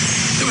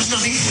 There was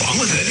nothing wrong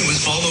with it. It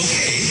was all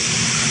okay.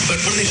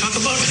 But when they talk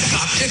about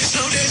optics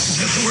nowadays, is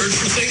that the word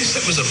for things?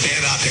 That was a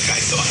bad optic, I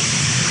thought.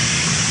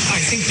 I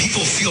think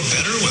people feel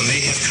better when they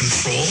have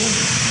control.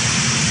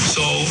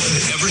 So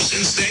ever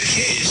since that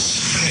case,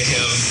 I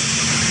have,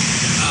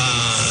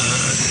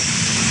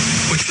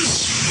 which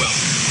was, well,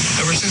 I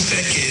Ever since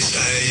that case,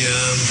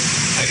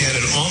 I've had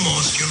an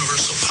almost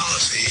universal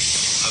policy.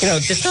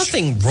 There's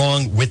nothing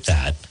wrong with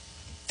that.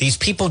 These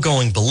people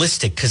going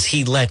ballistic because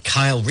he let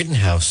Kyle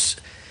Rittenhouse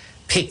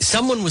pick.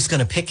 Someone was going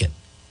to pick it.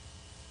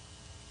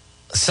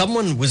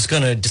 Someone was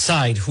going to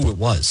decide who it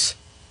was.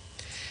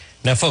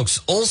 Now,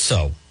 folks,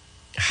 also,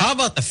 how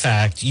about the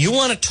fact you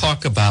want to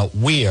talk about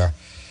where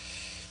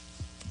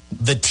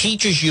the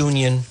teachers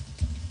union,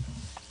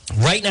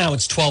 right now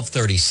it's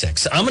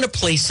 12:36. I'm going to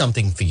play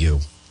something for you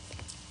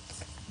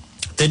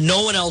that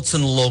no one else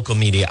in the local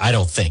media, I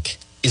don't think,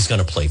 is going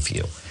to play for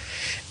you.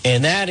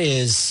 And that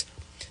is,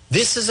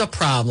 this is a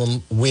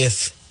problem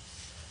with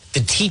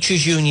the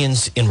teachers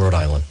unions in Rhode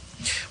Island,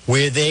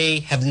 where they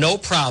have no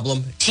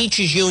problem.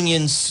 Teachers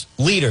unions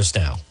leaders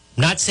now,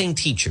 not saying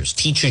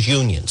teachers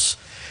unions.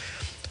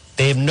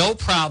 They have no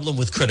problem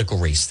with critical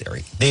race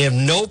theory. They have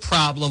no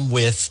problem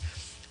with,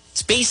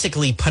 it's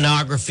basically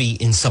pornography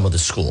in some of the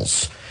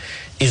schools.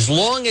 As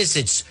long as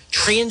it's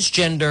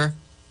transgender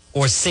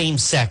or same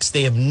sex,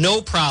 they have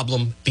no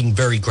problem being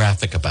very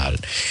graphic about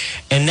it.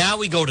 And now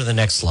we go to the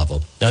next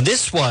level. Now,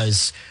 this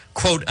was,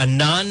 quote, a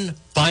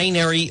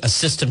non-binary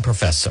assistant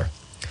professor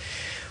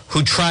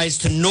who tries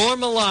to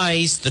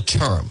normalize the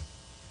term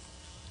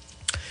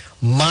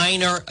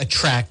minor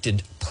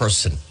attracted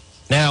person.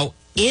 Now,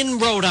 in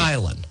Rhode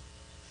Island,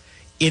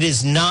 it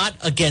is not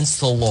against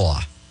the law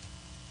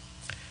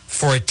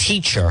for a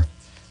teacher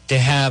to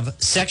have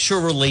sexual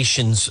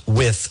relations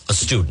with a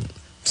student.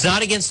 It's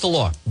not against the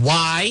law.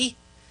 Why?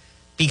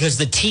 Because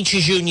the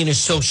teachers union is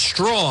so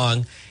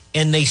strong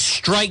and they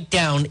strike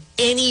down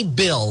any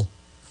bill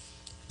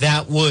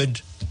that would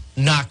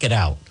knock it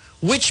out.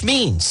 Which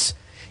means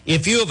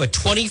if you have a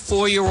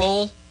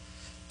 24-year-old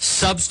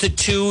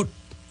substitute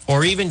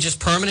or even just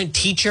permanent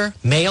teacher,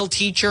 male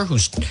teacher,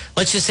 who's,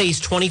 let's just say he's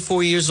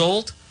 24 years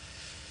old,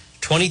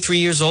 23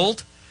 years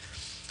old,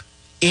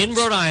 in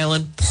Rhode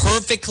Island,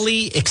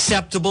 perfectly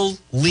acceptable,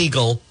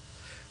 legal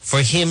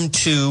for him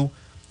to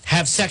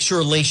have sexual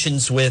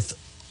relations with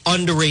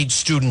underage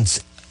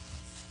students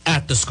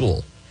at the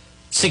school,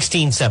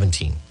 16,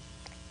 17,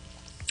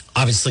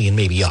 obviously, and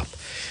maybe up.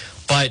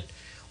 But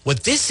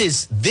what this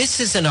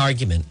is an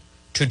argument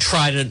to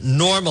try to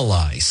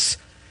normalize.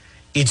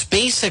 It's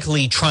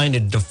basically trying to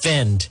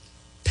defend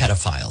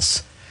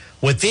pedophiles.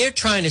 What they're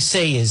trying to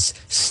say is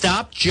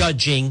stop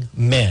judging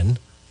men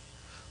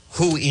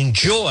who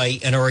enjoy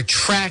and are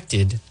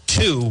attracted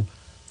to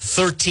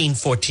 13,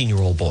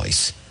 14-year-old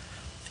boys.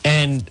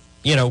 And,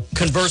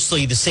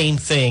 conversely, the same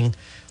thing.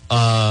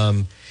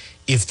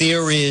 If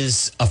there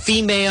is a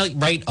female,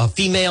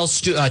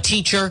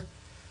 teacher,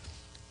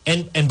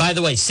 and by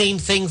the way, same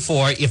thing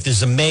for if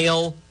there's a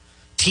male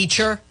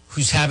teacher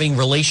who's having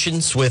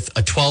relations with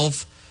a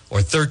 12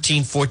 or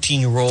 13,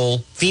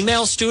 14-year-old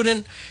female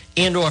student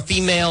and or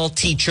female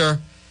teacher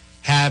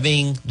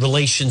having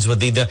relations with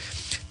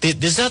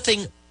there's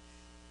nothing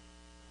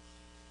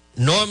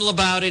normal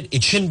about it.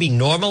 It shouldn't be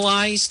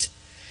normalized.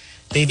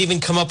 They've even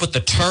come up with the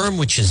term,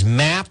 which is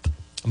MAP,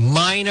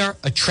 minor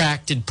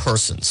attracted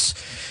persons.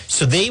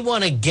 So they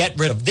want to get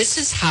rid of, this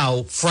is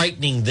how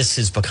frightening this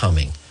is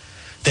becoming,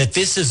 that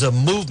this is a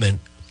movement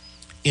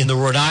in the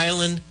Rhode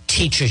Island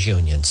teachers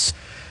unions.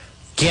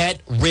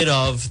 Get rid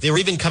of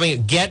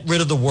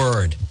the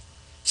word.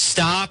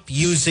 Stop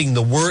using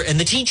the word, and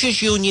the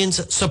teachers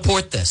unions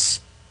support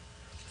this.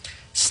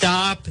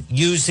 Stop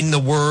using the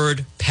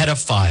word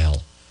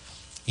pedophile.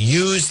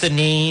 Use the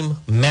name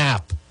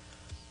MAP.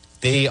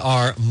 They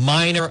are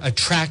minor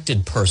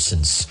attracted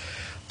persons.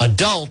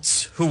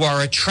 Adults who are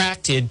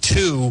attracted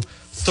to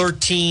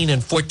 13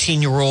 and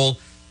 14-year-old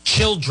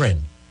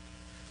children.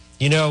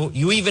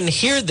 You even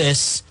hear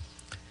this,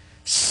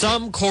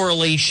 some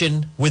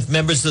correlation with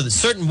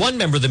one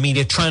member of the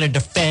media trying to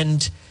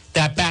defend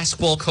that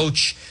basketball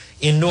coach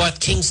in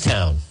North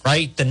Kingstown,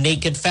 right? The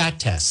naked fat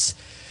test.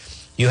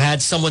 You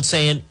had someone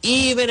saying,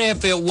 even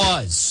if it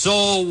was,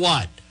 so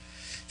what?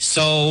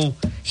 So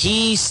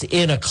he's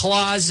in a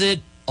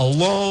closet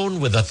alone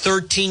with a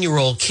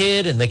 13-year-old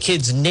kid and the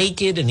kid's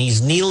naked and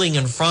he's kneeling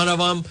in front of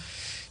him.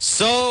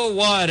 So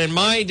what? In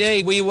my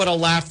day, we would have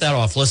laughed that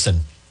off.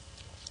 Listen,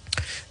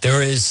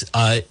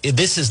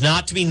 this is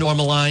not to be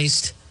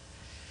normalized.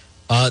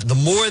 The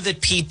more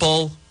that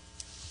people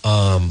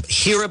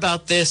hear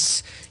about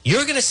this,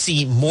 you're going to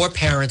see more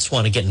parents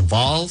want to get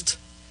involved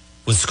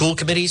with school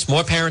committees.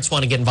 More parents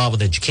want to get involved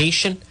with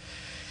education.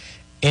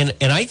 And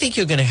I think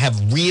you're going to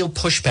have real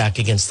pushback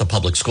against the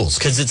public schools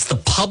because it's the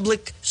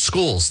public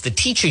schools, the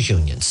teachers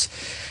unions,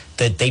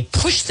 that they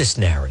push this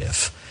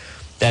narrative,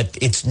 that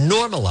it's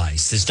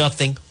normalized. There's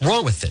nothing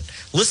wrong with it.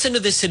 Listen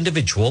to this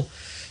individual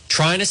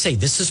trying to say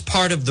this is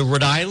part of the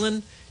Rhode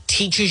Island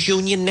teachers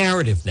union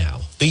narrative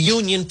now. The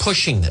union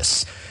pushing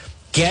this.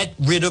 Get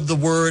rid of the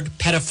word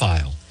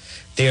pedophile.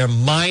 They're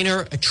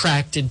minor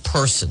attracted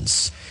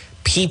persons.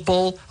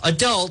 People,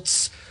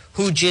 adults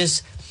who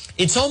just,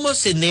 it's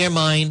almost in their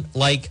mind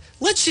like,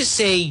 let's just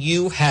say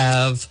you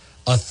have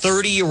a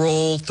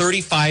 30-year-old,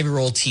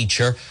 35-year-old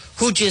teacher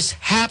who just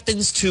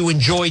happens to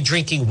enjoy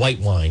drinking white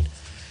wine.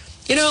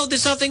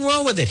 There's nothing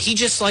wrong with it. He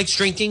just likes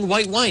drinking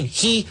white wine.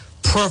 He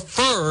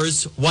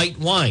prefers white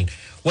wine.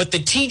 What the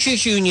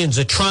teachers' unions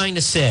are trying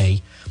to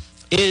say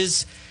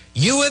is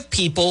you have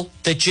people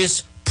that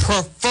just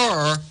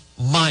prefer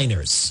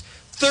minors.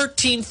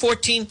 13,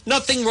 14,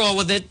 nothing wrong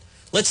with it.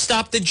 Let's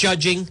stop the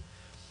judging,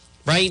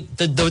 right?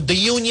 The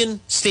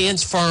union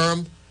stands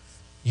firm.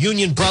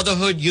 Union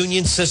brotherhood,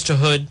 union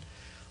sisterhood.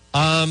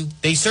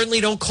 They certainly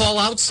don't call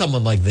out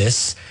someone like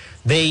this.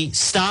 They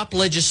stop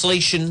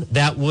legislation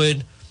that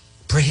would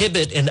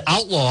prohibit and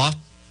outlaw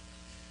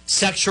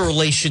sexual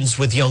relations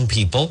with young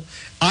people.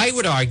 I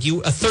would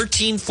argue a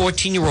 13,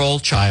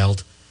 14-year-old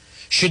child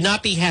should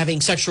not be having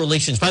sexual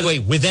relations, by the way,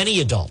 with any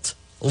adult,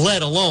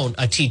 let alone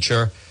a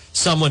teacher,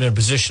 someone in a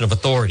position of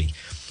authority.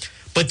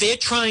 But they're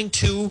trying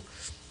to,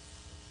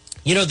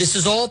 this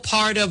is all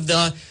part of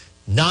the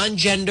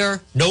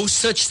non-gender, no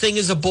such thing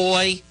as a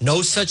boy,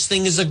 no such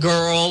thing as a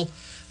girl.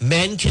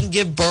 Men can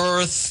give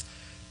birth,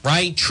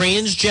 right?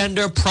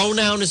 Transgender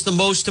pronoun is the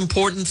most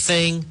important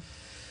thing.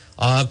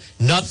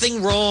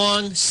 Nothing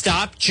wrong.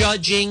 Stop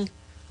judging.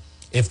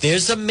 If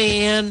there's a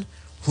man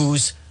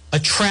who's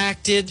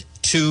attracted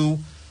to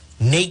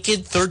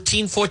naked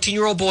 13,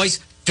 14-year-old boys,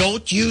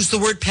 don't use the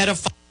word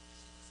pedophile.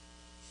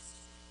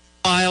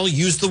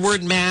 Use the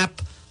word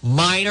MAP,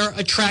 minor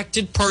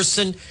attracted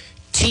person.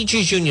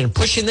 Teachers union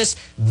pushing this.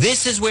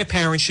 This is where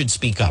parents should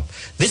speak up.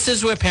 This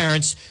is where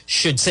parents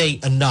should say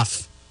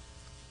enough.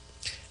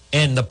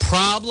 And the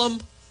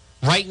problem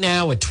right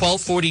now at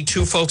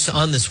 12:42, folks,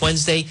 on this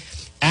Wednesday,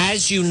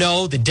 as you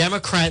know, the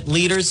Democrat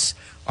leaders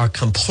are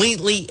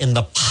completely in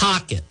the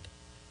pocket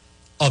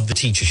of the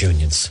teachers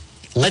unions.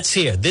 Let's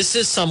hear. This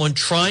is someone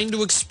trying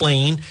to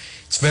explain.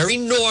 It's very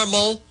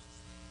normal.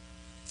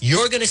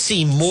 You're going to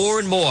see more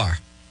and more.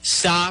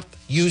 Stop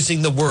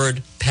using the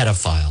word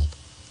pedophile.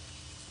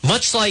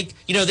 Much like,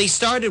 they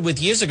started with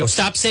years ago.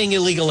 Stop saying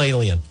illegal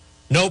alien.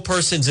 No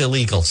person's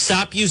illegal.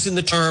 Stop using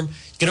the term.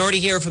 You can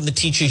already hear from the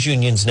teachers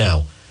unions now.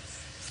 You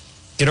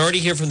can already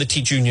hear from the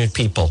teacher union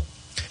people.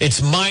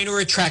 It's minor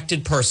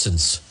attracted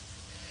persons.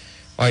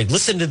 All right,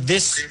 listen to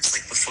this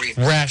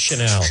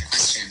rationale.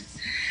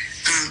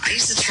 I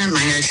use the term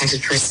minor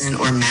attracted person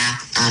or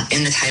MAP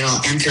in the title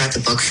and throughout the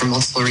book for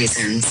multiple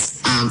reasons.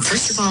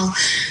 First of all,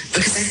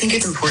 because I think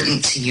it's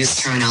important to use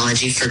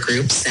terminology for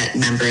groups that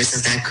members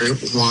of that group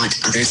want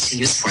others to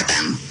use for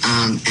them.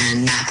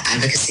 And MAP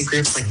advocacy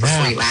groups like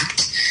Before You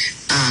Act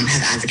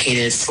have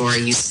advocated for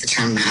use of the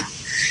term MAP.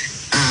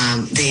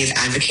 They've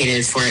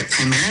advocated for it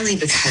primarily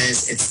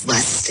because it's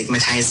less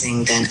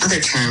stigmatizing than other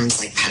terms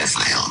like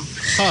pedophile.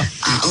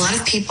 A lot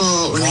of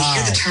people, when they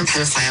hear the term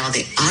pedophile,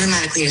 they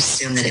automatically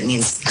assume that it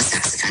means a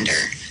sex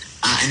offender.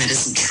 And that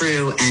isn't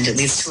true, and it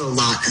leads to a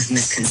lot of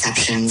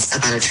misconceptions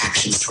about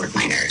attractions toward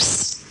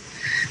minors.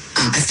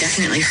 I've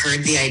definitely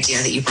heard the idea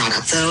that you brought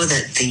up, though,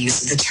 that the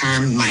use of the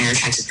term minor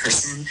attracted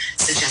person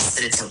suggests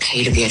that it's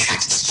okay to be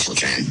attracted to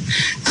children.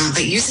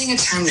 But using a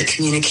term that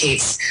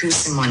communicates who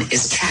someone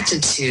is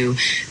attracted to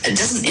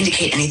doesn't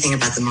indicate anything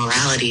about the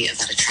morality of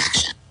that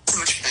attraction. So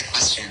much for that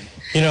question.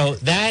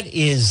 That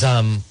is,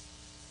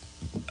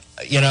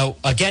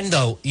 again,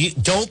 though,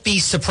 don't be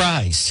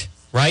surprised,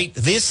 right?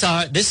 This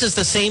is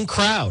the same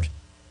crowd.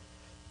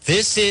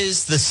 This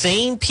is the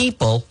same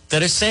people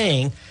that are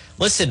saying,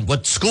 listen,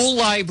 what school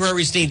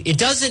libraries need, it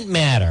doesn't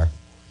matter.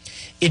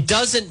 It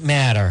doesn't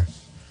matter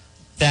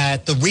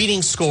that the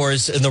reading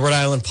scores in the Rhode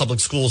Island public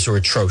schools are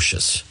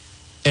atrocious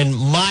and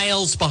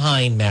miles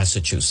behind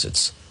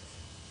Massachusetts.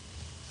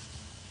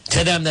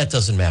 To them, that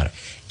doesn't matter.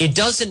 It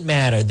doesn't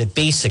matter that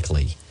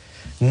basically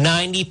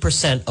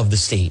 90% of the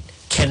state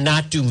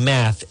cannot do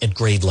math at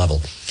grade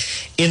level.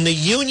 In the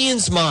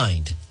union's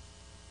mind,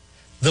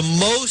 the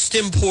most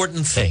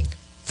important thing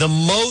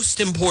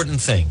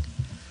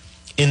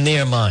in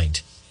their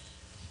mind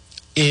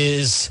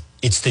is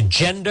it's the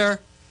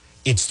gender,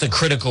 it's the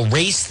critical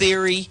race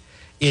theory,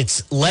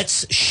 it's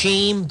let's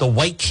shame the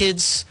white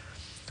kids,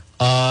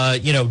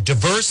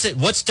 diversity.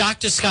 What's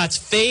Dr. Scott's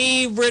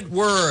favorite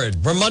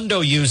word?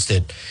 Raimondo used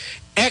it.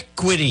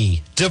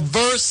 Equity,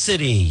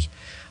 diversity.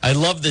 I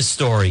love this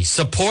story.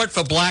 Support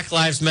for Black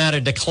Lives Matter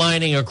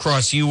declining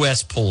across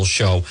U.S. polls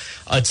show.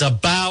 It's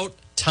about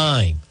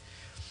time.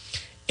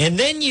 And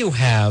then you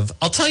have,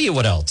 I'll tell you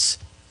what else.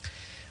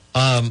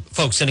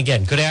 Folks, and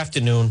again, good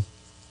afternoon.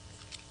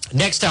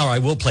 Next hour, I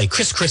will play.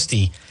 Chris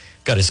Christie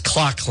got his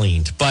clock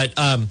cleaned. But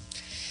I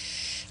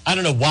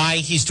don't know why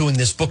he's doing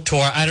this book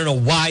tour. I don't know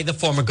why the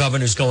former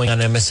governor's going on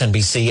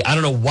MSNBC. I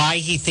don't know why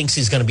he thinks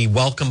he's going to be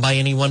welcomed by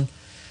anyone.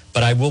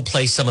 But I will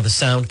play some of the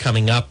sound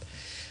coming up.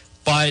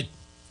 But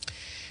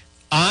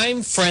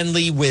I'm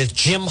friendly with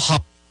Jim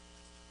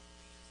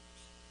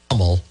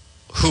Hummel,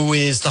 who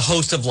is the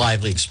host of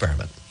Lively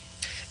Experiment.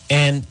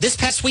 And this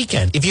past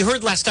weekend, if you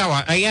heard last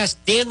hour, I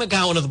asked Dan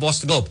McGowan of the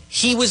Boston Globe.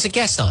 He was a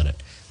guest on it.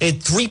 They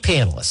had three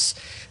panelists.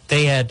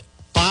 They had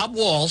Bob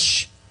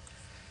Walsh,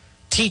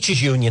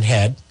 Teachers Union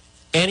head,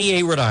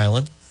 NEA Rhode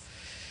Island.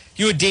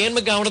 You had Dan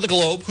McGowan of the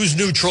Globe, who's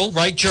neutral,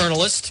 right,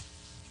 journalist.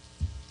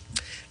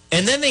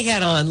 And then they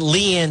had on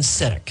Leanne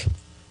Siddick.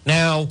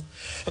 Now,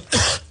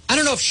 I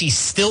don't know if she's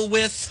still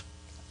with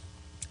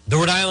the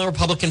Rhode Island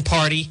Republican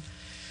Party.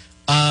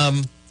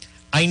 I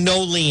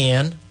know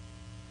Leanne.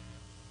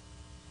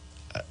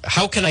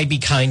 How can I be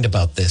kind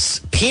about this?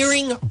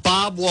 Pairing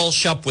Bob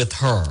Walsh up with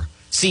her.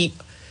 See,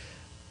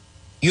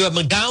 you have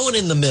McGowan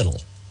in the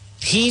middle.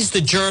 He's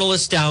the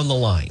journalist down the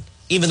line,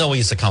 even though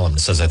he's a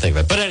columnist, as I think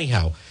of it. But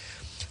anyhow,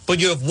 but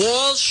you have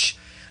Walsh,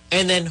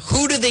 and then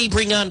who do they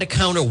bring on to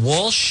counter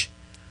Walsh?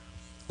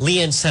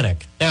 Leanne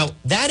Senek. Now,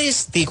 that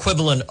is the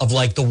equivalent of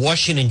like the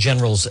Washington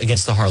Generals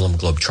against the Harlem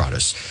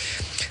Globetrotters.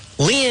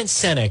 Leanne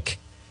Senek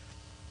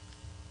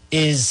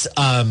is,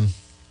 how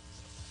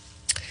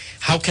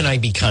can I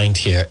be kind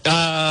here?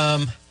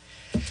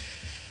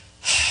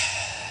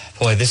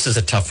 Boy, this is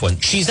a tough one.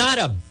 She's not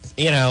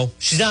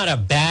a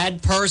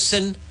bad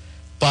person,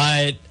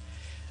 but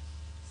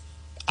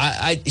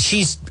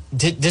she's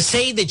to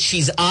say that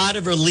she's out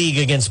of her league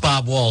against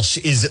Bob Walsh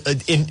is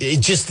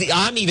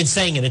I'm even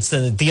saying it. It's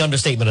the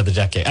understatement of the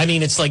decade. I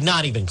mean, it's like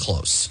not even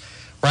close,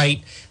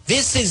 right?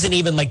 This isn't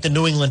even like the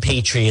New England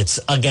Patriots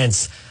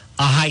against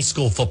a high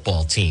school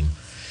football team.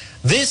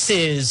 This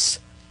is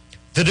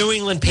the New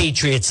England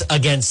Patriots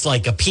against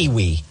like a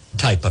peewee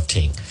type of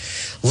team.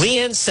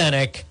 Leanne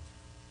Senek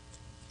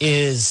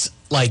is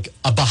like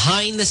a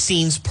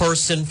behind-the-scenes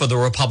person for the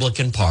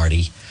Republican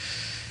Party.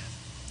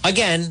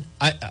 Again,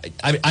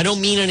 I don't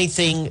mean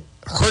anything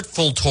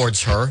hurtful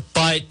towards her,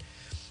 but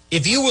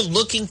if you were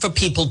looking for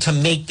people to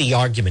make the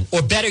argument,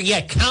 or better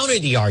yet, counter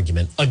the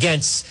argument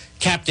against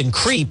Captain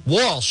Creep,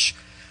 Walsh,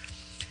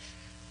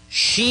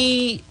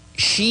 she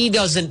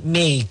doesn't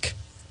make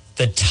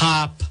the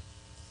top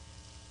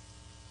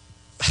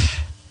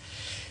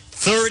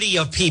 30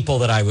 of people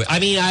that I would. I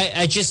mean,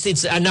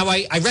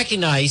 I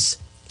recognize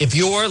if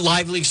you're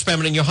Lively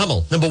Experiment and you're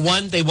Hummel, number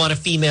one, they want a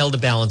female to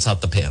balance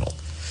out the panel.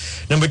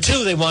 Number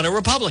two, they want a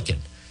Republican.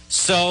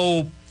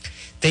 So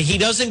he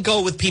doesn't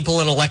go with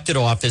people in elected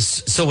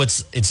office. So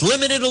it's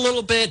limited a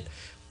little bit,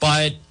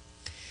 but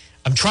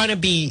I'm trying to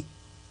be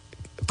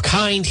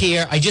kind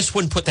here. I just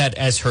wouldn't put that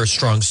as her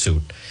strong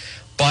suit.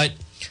 But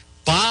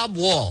Bob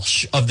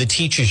Walsh of the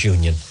Teachers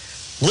Union,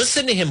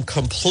 listen to him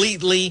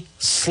completely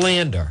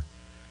slander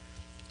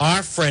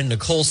our friend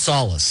Nicole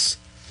Solis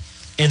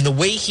in the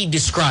way he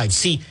describes.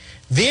 See,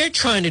 they're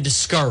trying to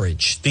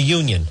discourage the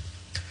union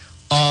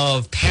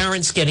of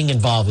parents getting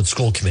involved with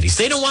school committees.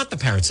 They don't want the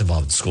parents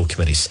involved with school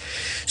committees.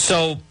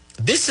 So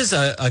this is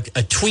a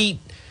tweet,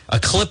 a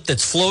clip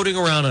that's floating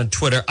around on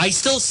Twitter. I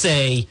still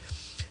say,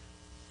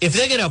 if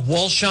they're going to have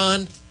Walsh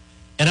on,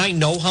 and I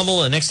know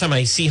Hummel, and next time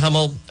I see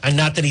Hummel, and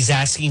not that he's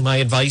asking my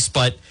advice,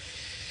 but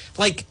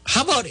like,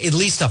 how about at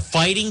least a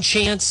fighting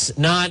chance?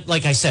 Not,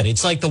 like I said,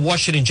 it's like the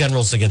Washington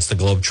Generals against the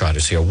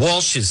Globetrotters here.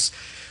 Walsh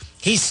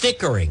he's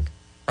stickering,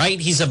 right?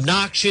 He's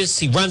obnoxious.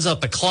 He runs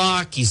out the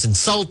clock. He's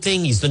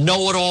insulting. He's the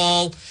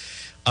know-it-all.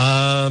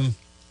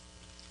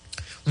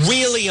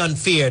 Really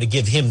unfair to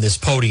give him this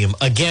podium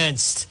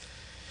against,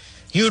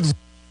 you'd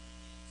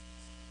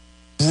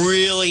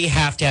really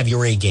have to have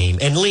your A game.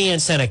 And Leanne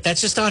Senek,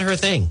 that's just not her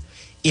thing.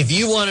 If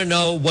you want to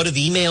know what are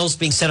the emails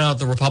being sent out of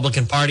the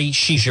Republican Party,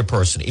 she's your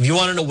person. If you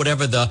want to know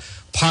whatever the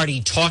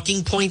party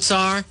talking points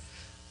are,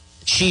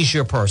 she's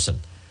your person.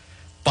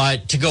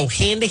 But to go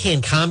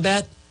hand-to-hand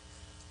combat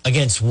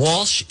against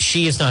Walsh,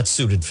 she is not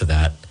suited for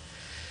that.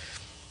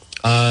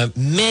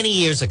 Many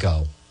years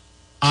ago,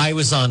 I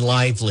was on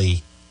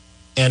Lively,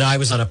 and I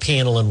was on a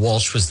panel, and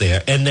Walsh was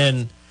there. And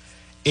then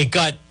it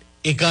got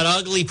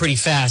ugly pretty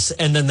fast,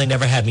 and then they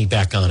never had me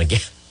back on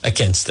again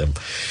against him.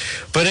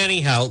 But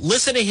anyhow,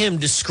 listen to him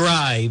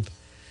describe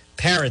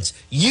parents.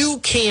 You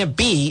can't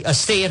be a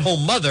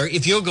stay-at-home mother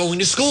if you're going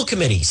to school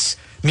committees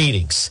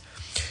meetings.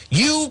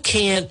 You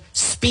can't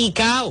speak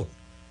out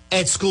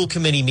at school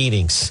committee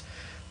meetings.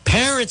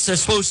 Parents are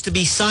supposed to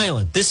be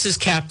silent. This is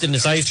Captain,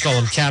 as I used to call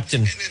him,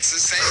 Captain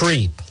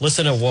Creep.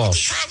 Listen to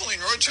Walsh. The traveling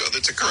roadshow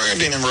that's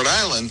occurring in Rhode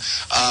Island,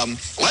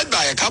 led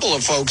by a couple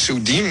of folks who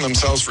deem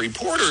themselves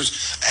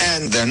reporters,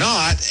 and they're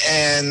not,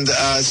 and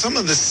some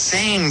of the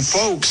same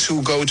folks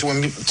who go to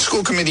a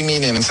school committee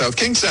meeting in South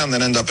Kingstown,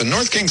 then end up in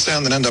North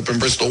Kingstown, then end up in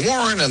Bristol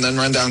Warren, and then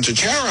run down to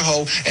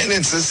Charahoe, and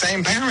it's the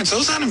same parents.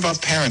 Those aren't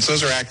involved parents.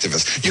 Those are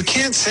activists. You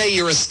can't say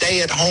you're a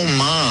stay-at-home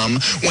mom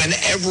when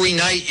every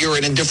night you're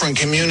in a different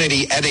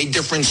community at a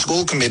different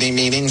school committee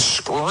meeting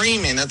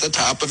screaming at the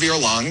top of your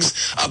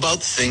lungs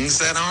about things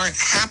that aren't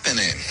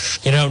happening.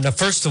 You know, now,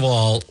 first of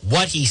all,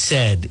 what he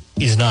said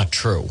is not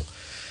true.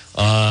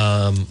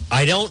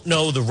 I don't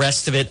know the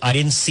rest of it. I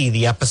didn't see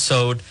the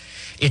episode.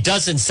 It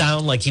doesn't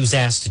sound like he was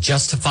asked to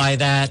justify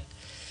that.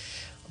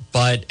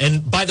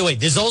 And by the way,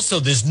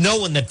 there's no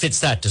one that fits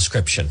that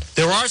description.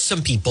 There are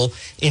some people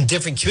in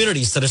different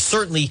communities that are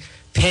certainly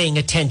paying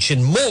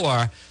attention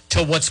more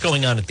to what's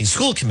going on at these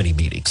school committee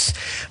meetings.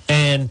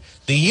 And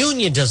the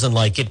union doesn't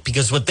like it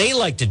because what they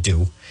like to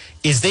do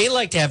is they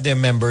like to have their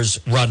members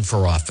run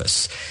for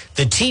office.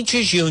 The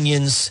teachers'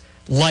 unions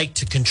like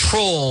to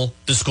control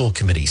the school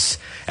committees.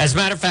 As a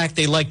matter of fact,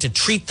 they like to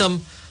treat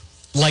them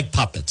like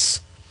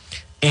puppets.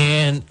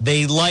 and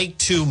they like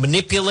to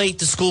manipulate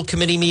the school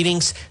committee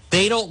meetings.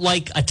 They don't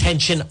like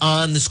attention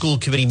on the school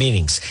committee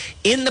meetings.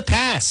 In the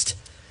past,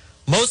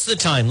 most of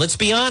the time, let's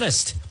be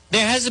honest,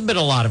 there hasn't been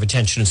a lot of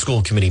attention in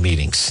school committee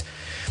meetings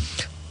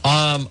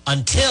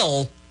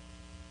until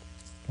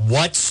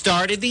what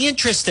started the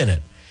interest in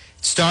it.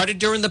 It started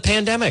during the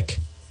pandemic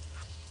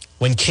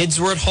when kids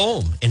were at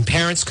home and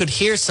parents could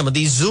hear some of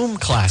these Zoom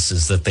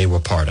classes that they were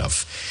part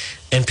of.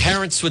 And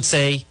parents would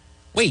say,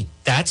 wait,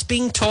 that's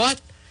being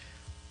taught?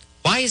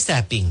 Why is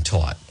that being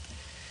taught?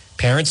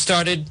 Parents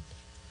started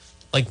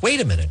like,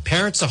 wait a minute,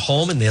 parents are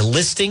home and they're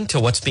listening to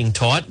what's being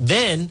taught.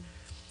 Then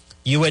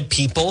you had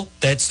people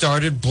that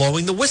started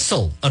blowing the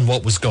whistle on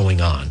what was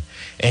going on.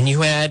 And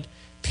you had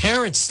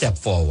parents step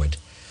forward,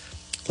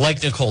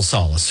 like Nicole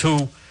Solis,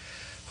 who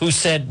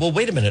said, well,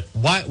 wait a minute,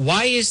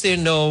 why is there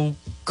no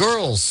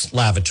girls'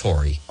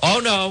 lavatory?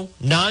 Oh, no,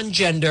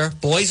 non-gender,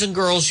 boys and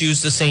girls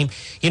use the same.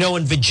 You know,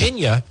 in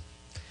Virginia,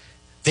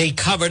 they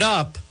covered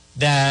up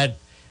that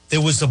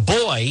there was a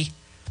boy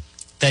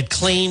that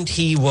claimed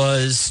he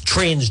was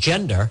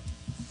transgender,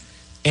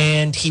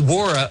 and he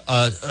wore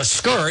a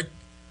skirt,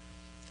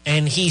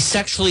 and he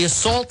sexually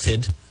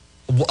assaulted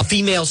a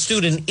female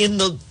student in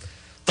the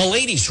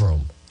ladies'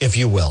 room, if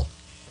you will.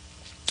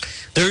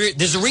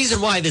 There's a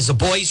reason why there's a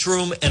boys'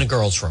 room and a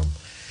girls' room.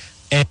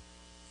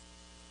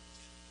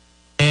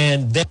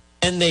 And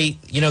then they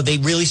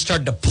really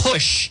started to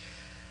push,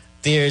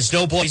 there's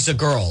no boys or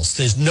girls,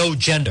 there's no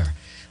gender.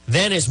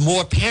 Then as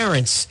more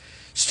parents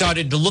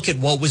started to look at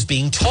what was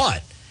being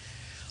taught,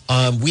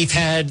 we've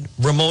had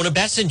Ramona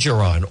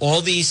Bessinger on.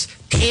 All these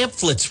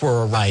pamphlets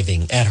were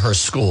arriving at her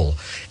school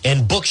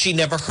and books she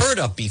never heard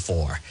of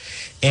before.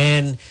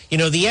 And, you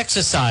know, the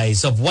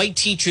exercise of white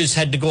teachers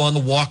had to go on the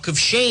walk of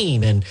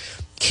shame, and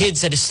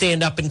kids had to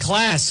stand up in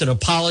class and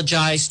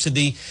apologize to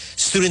the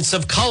students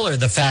of color,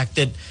 the fact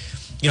that,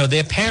 you know,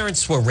 their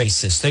parents were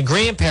racist, their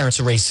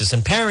grandparents were racist,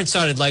 and parents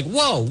started like,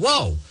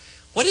 whoa,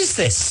 what is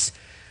this?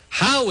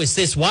 How is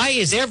this? Why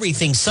is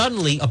everything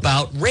suddenly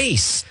about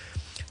race?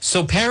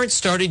 So parents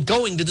started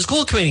going to the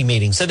school committee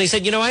meetings, and they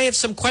said, you know, I have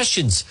some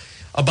questions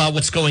about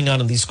what's going on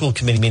in these school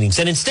committee meetings.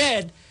 And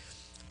instead,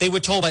 they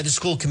were told by the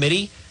school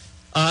committee,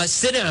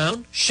 sit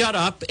down, shut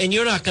up, and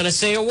you're not going to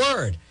say a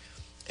word.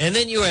 And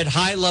then you had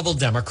high-level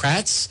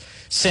Democrats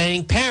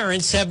saying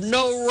parents have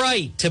no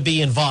right to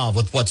be involved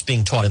with what's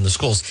being taught in the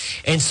schools.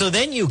 And so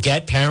then you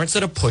get parents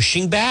that are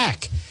pushing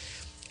back,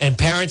 and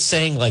parents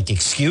saying, like,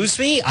 excuse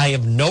me, I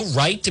have no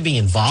right to be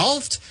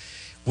involved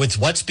with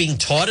what's being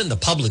taught in the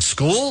public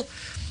school.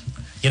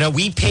 You know,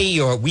 we pay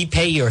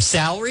your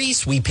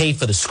salaries, we pay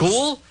for the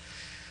school.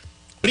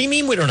 What do you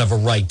mean we don't have a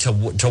right to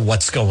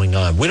what's going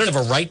on? We don't have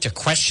a right to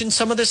question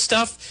some of this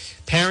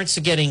stuff? Parents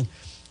are getting,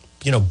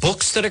 you know,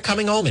 books that are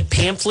coming home and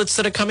pamphlets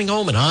that are coming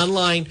home and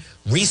online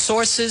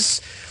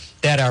resources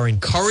that are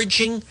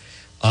encouraging.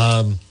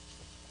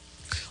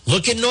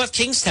 Look at North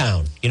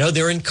Kingstown. You know,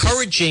 they're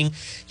encouraging,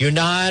 you're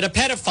not a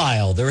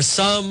pedophile. There are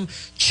some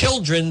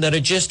children that are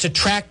just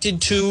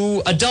attracted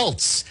to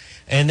adults.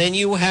 And then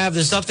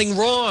there's nothing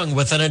wrong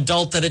with an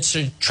adult that it's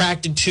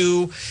attracted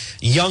to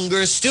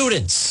younger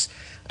students.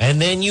 And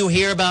then you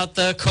hear about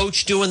the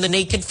coach doing the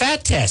naked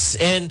fat tests.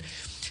 And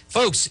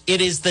folks,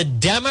 it is the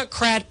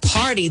Democrat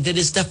Party that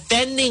is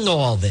defending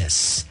all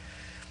this.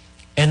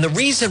 And the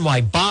reason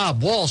why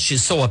Bob Walsh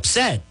is so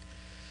upset,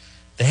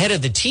 the head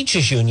of the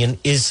teachers union,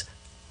 is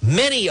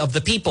many of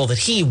the people that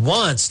he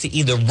wants to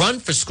either run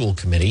for school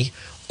committee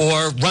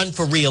or run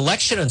for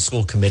re-election on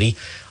school committee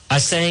are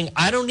saying,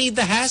 I don't need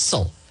the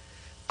hassle.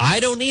 I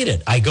don't need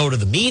it. I go to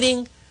the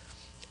meeting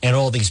and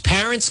all these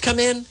parents come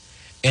in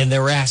and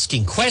they're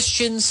asking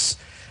questions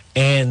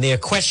and they're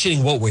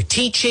questioning what we're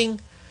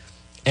teaching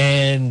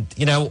and,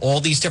 you know,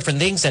 all these different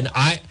things. And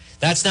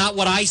that's not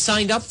what I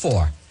signed up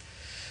for.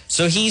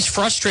 So he's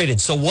frustrated.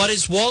 So what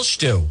does Walsh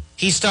do?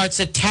 He starts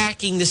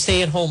attacking the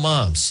stay-at-home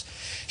moms.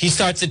 He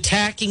starts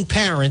attacking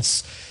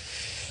parents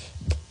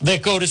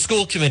that go to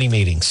school committee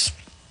meetings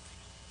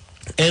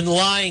and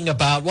lying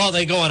about, well,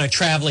 they go on a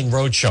traveling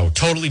roadshow,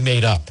 totally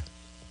made up.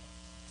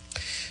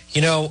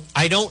 You know,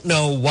 I don't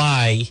know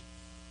why.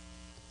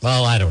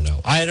 Well, I don't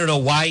know. I don't know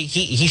why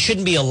he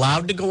shouldn't be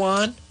allowed to go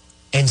on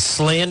and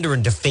slander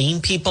and defame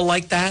people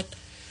like that.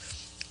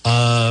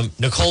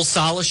 Nicole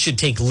Solis should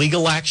take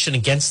legal action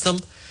against them.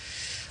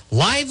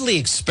 Lively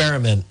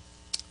experiment,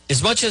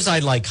 as much as I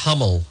like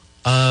Hummel,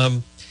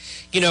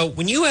 you know,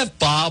 when you have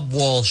Bob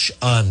Walsh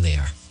on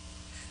there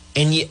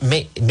and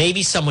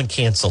maybe someone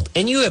canceled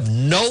and you have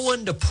no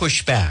one to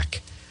push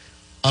back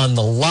on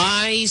the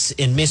lies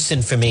and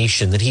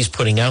misinformation that he's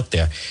putting out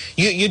there,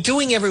 you're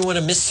doing everyone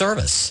a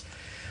misservice.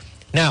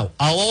 Now,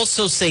 I'll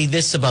also say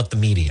this about the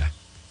media.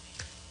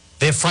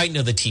 They're frightened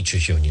of the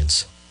teachers'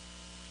 unions.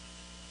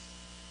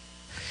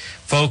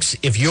 Folks,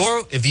 if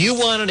you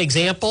want an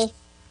example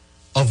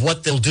of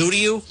what they'll do to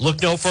you,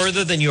 look no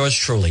further than yours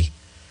truly.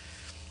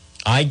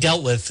 I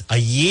dealt with a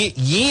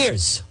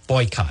years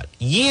boycott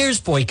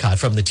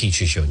from the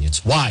teachers'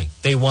 unions. Why?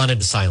 They wanted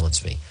to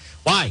silence me.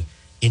 Why?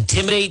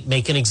 Intimidate,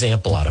 make an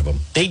example out of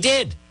them. They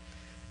did.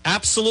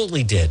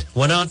 absolutely did.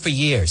 Went on for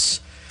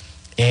years.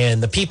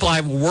 And the people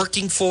I were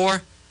working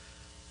for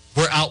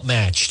were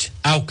outmatched,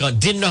 outgunned,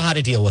 didn't know how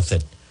to deal with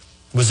it.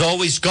 Was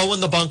always go in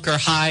the bunker,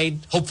 hide,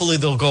 hopefully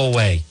they'll go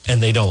away.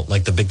 And they don't,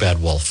 like the big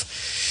bad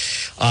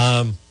wolf.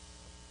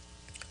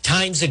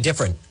 Times are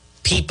different.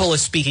 People are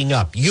speaking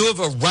up. You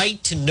have a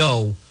right to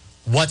know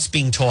what's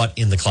being taught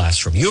in the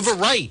classroom. You have a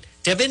right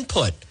to have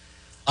input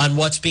on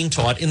what's being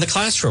taught in the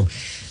classroom.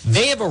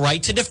 They have a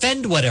right to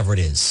defend whatever it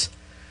is.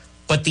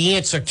 But the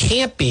answer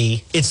can't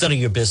be, it's none of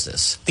your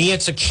business. The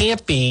answer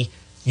can't be,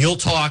 you'll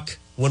talk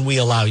when we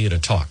allow you to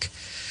talk.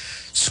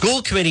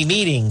 School committee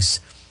meetings,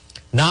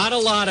 not a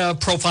lot of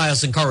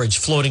profiles and courage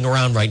floating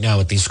around right now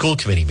at these school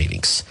committee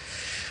meetings.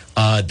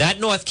 That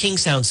North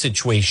Kingstown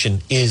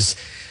situation is,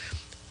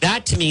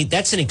 that to me,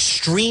 that's an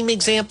extreme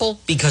example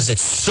because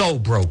it's so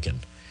broken.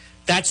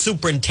 That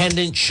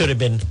superintendent should have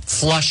been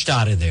flushed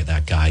out of there,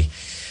 that guy.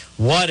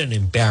 What an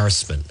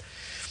embarrassment.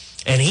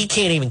 And he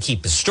can't even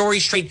keep his story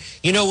straight.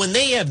 You know, when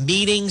they have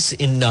meetings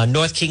in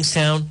North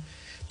Kingstown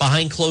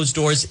behind closed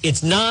doors,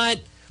 it's not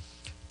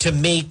to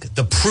make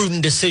the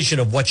prudent decision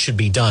of what should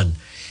be done.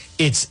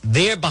 It's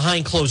there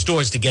behind closed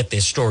doors to get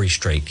their story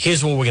straight.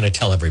 Here's what we're going to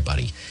tell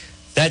everybody.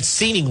 That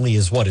seemingly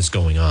is what is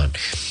going on.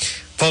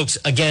 Folks,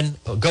 again,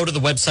 go to the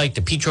website,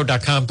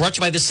 DePetro.com. Brought to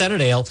you by the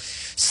Centerdale.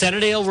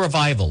 Centerdale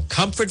Revival.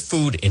 Comfort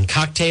food and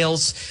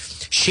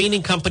cocktails. Shane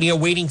and Company are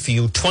waiting for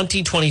you.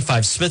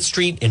 2025 Smith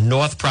Street in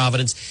North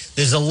Providence.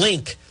 There's a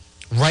link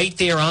right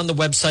there on the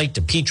website,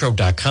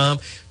 DePetro.com.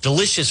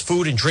 Delicious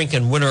food and drink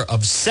and winner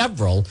of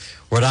several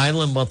Rhode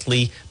Island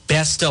Monthly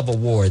Best of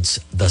Awards.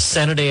 The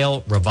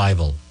Centerdale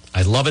Revival.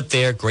 I love it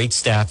there. Great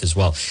staff as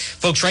well.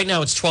 Folks, right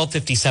now it's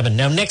 12:57.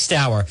 Now, next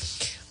hour,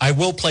 I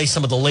will play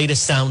some of the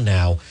latest sound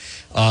now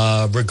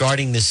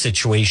regarding this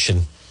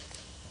situation,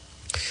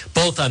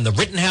 both on the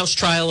Rittenhouse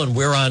trial, and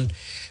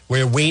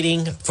we're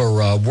waiting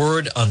for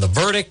word on the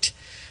verdict,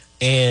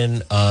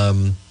 and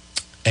the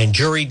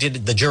jury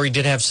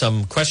did have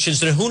some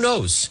questions, and who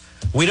knows?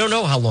 We don't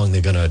know how long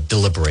they're going to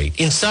deliberate.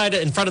 In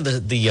front of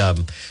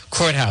the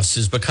courthouse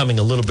is becoming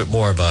a little bit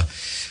more of a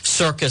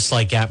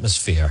circus-like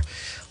atmosphere.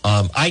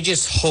 I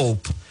just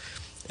hope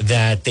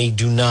that they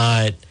do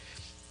not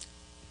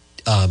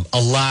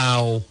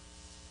allow,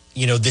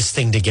 this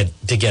thing to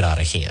get out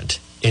of hand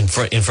in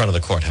front of the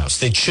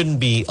courthouse. It shouldn't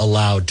be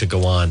allowed to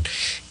go on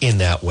in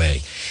that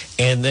way.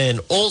 And then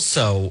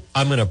also,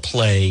 I'm going to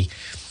play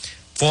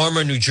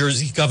former New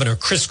Jersey Governor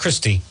Chris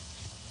Christie,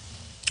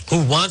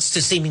 who wants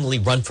to seemingly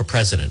run for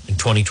president in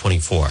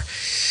 2024.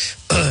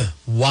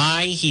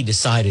 Why he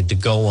decided to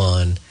go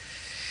on,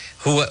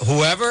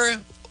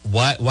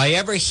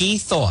 whyever he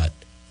thought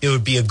it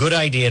would be a good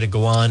idea to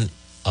go on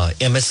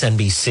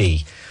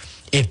MSNBC,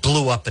 it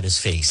blew up in his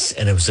face,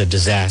 and it was a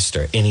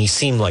disaster. And he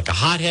seemed like a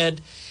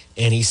hothead,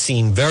 and he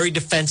seemed very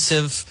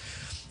defensive.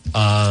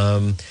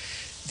 There's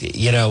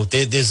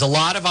a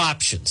lot of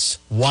options.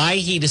 Why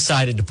he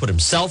decided to put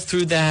himself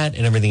through that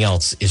and everything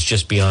else is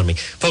just beyond me.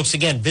 Folks,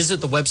 again,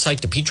 visit the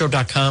website,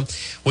 DePetro.com,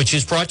 which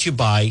is brought to you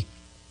by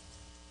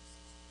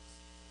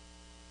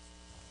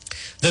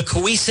the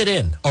Coesit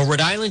Inn, a Rhode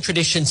Island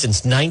tradition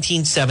since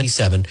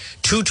 1977,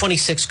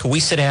 226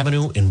 Coesit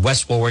Avenue in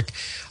West Warwick,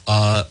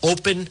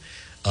 open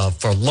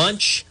for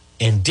lunch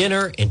and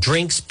dinner and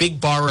drinks,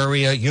 big bar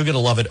area. You're going to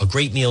love it. A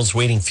great meal's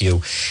waiting for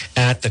you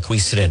at the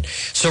Coesit Inn.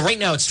 So right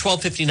now it's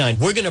 12:59.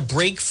 We're going to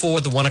break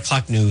for the 1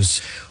 o'clock news.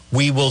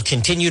 We will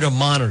continue to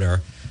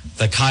monitor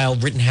the Kyle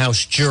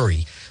Rittenhouse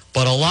jury,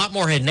 but a lot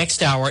more ahead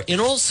next hour. And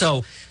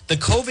also the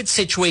COVID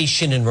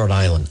situation in Rhode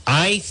Island.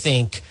 I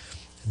think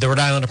the Rhode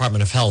Island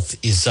Department of Health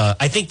is,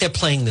 I think they're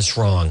playing this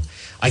wrong.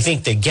 I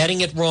think they're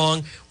getting it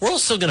wrong. We're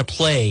also going to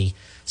play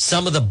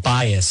some of the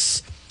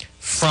bias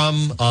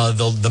from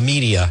the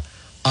media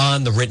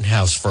on the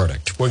Rittenhouse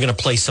verdict. We're going to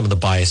play some of the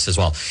bias as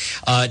well.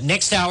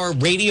 Next hour,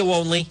 radio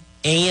only,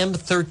 AM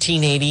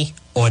 1380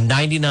 or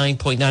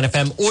 99.9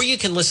 FM, or you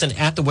can listen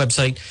at the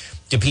website,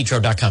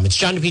 DePetro.com. It's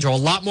John DePetro. A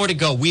lot more to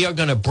go. We are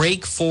going to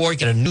break for,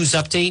 get a news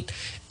update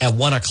at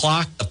 1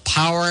 o'clock. The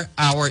Power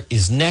Hour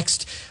is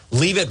next.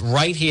 Leave it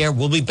right here.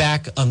 We'll be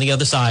back on the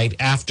other side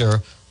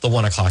after the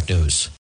 1 o'clock news.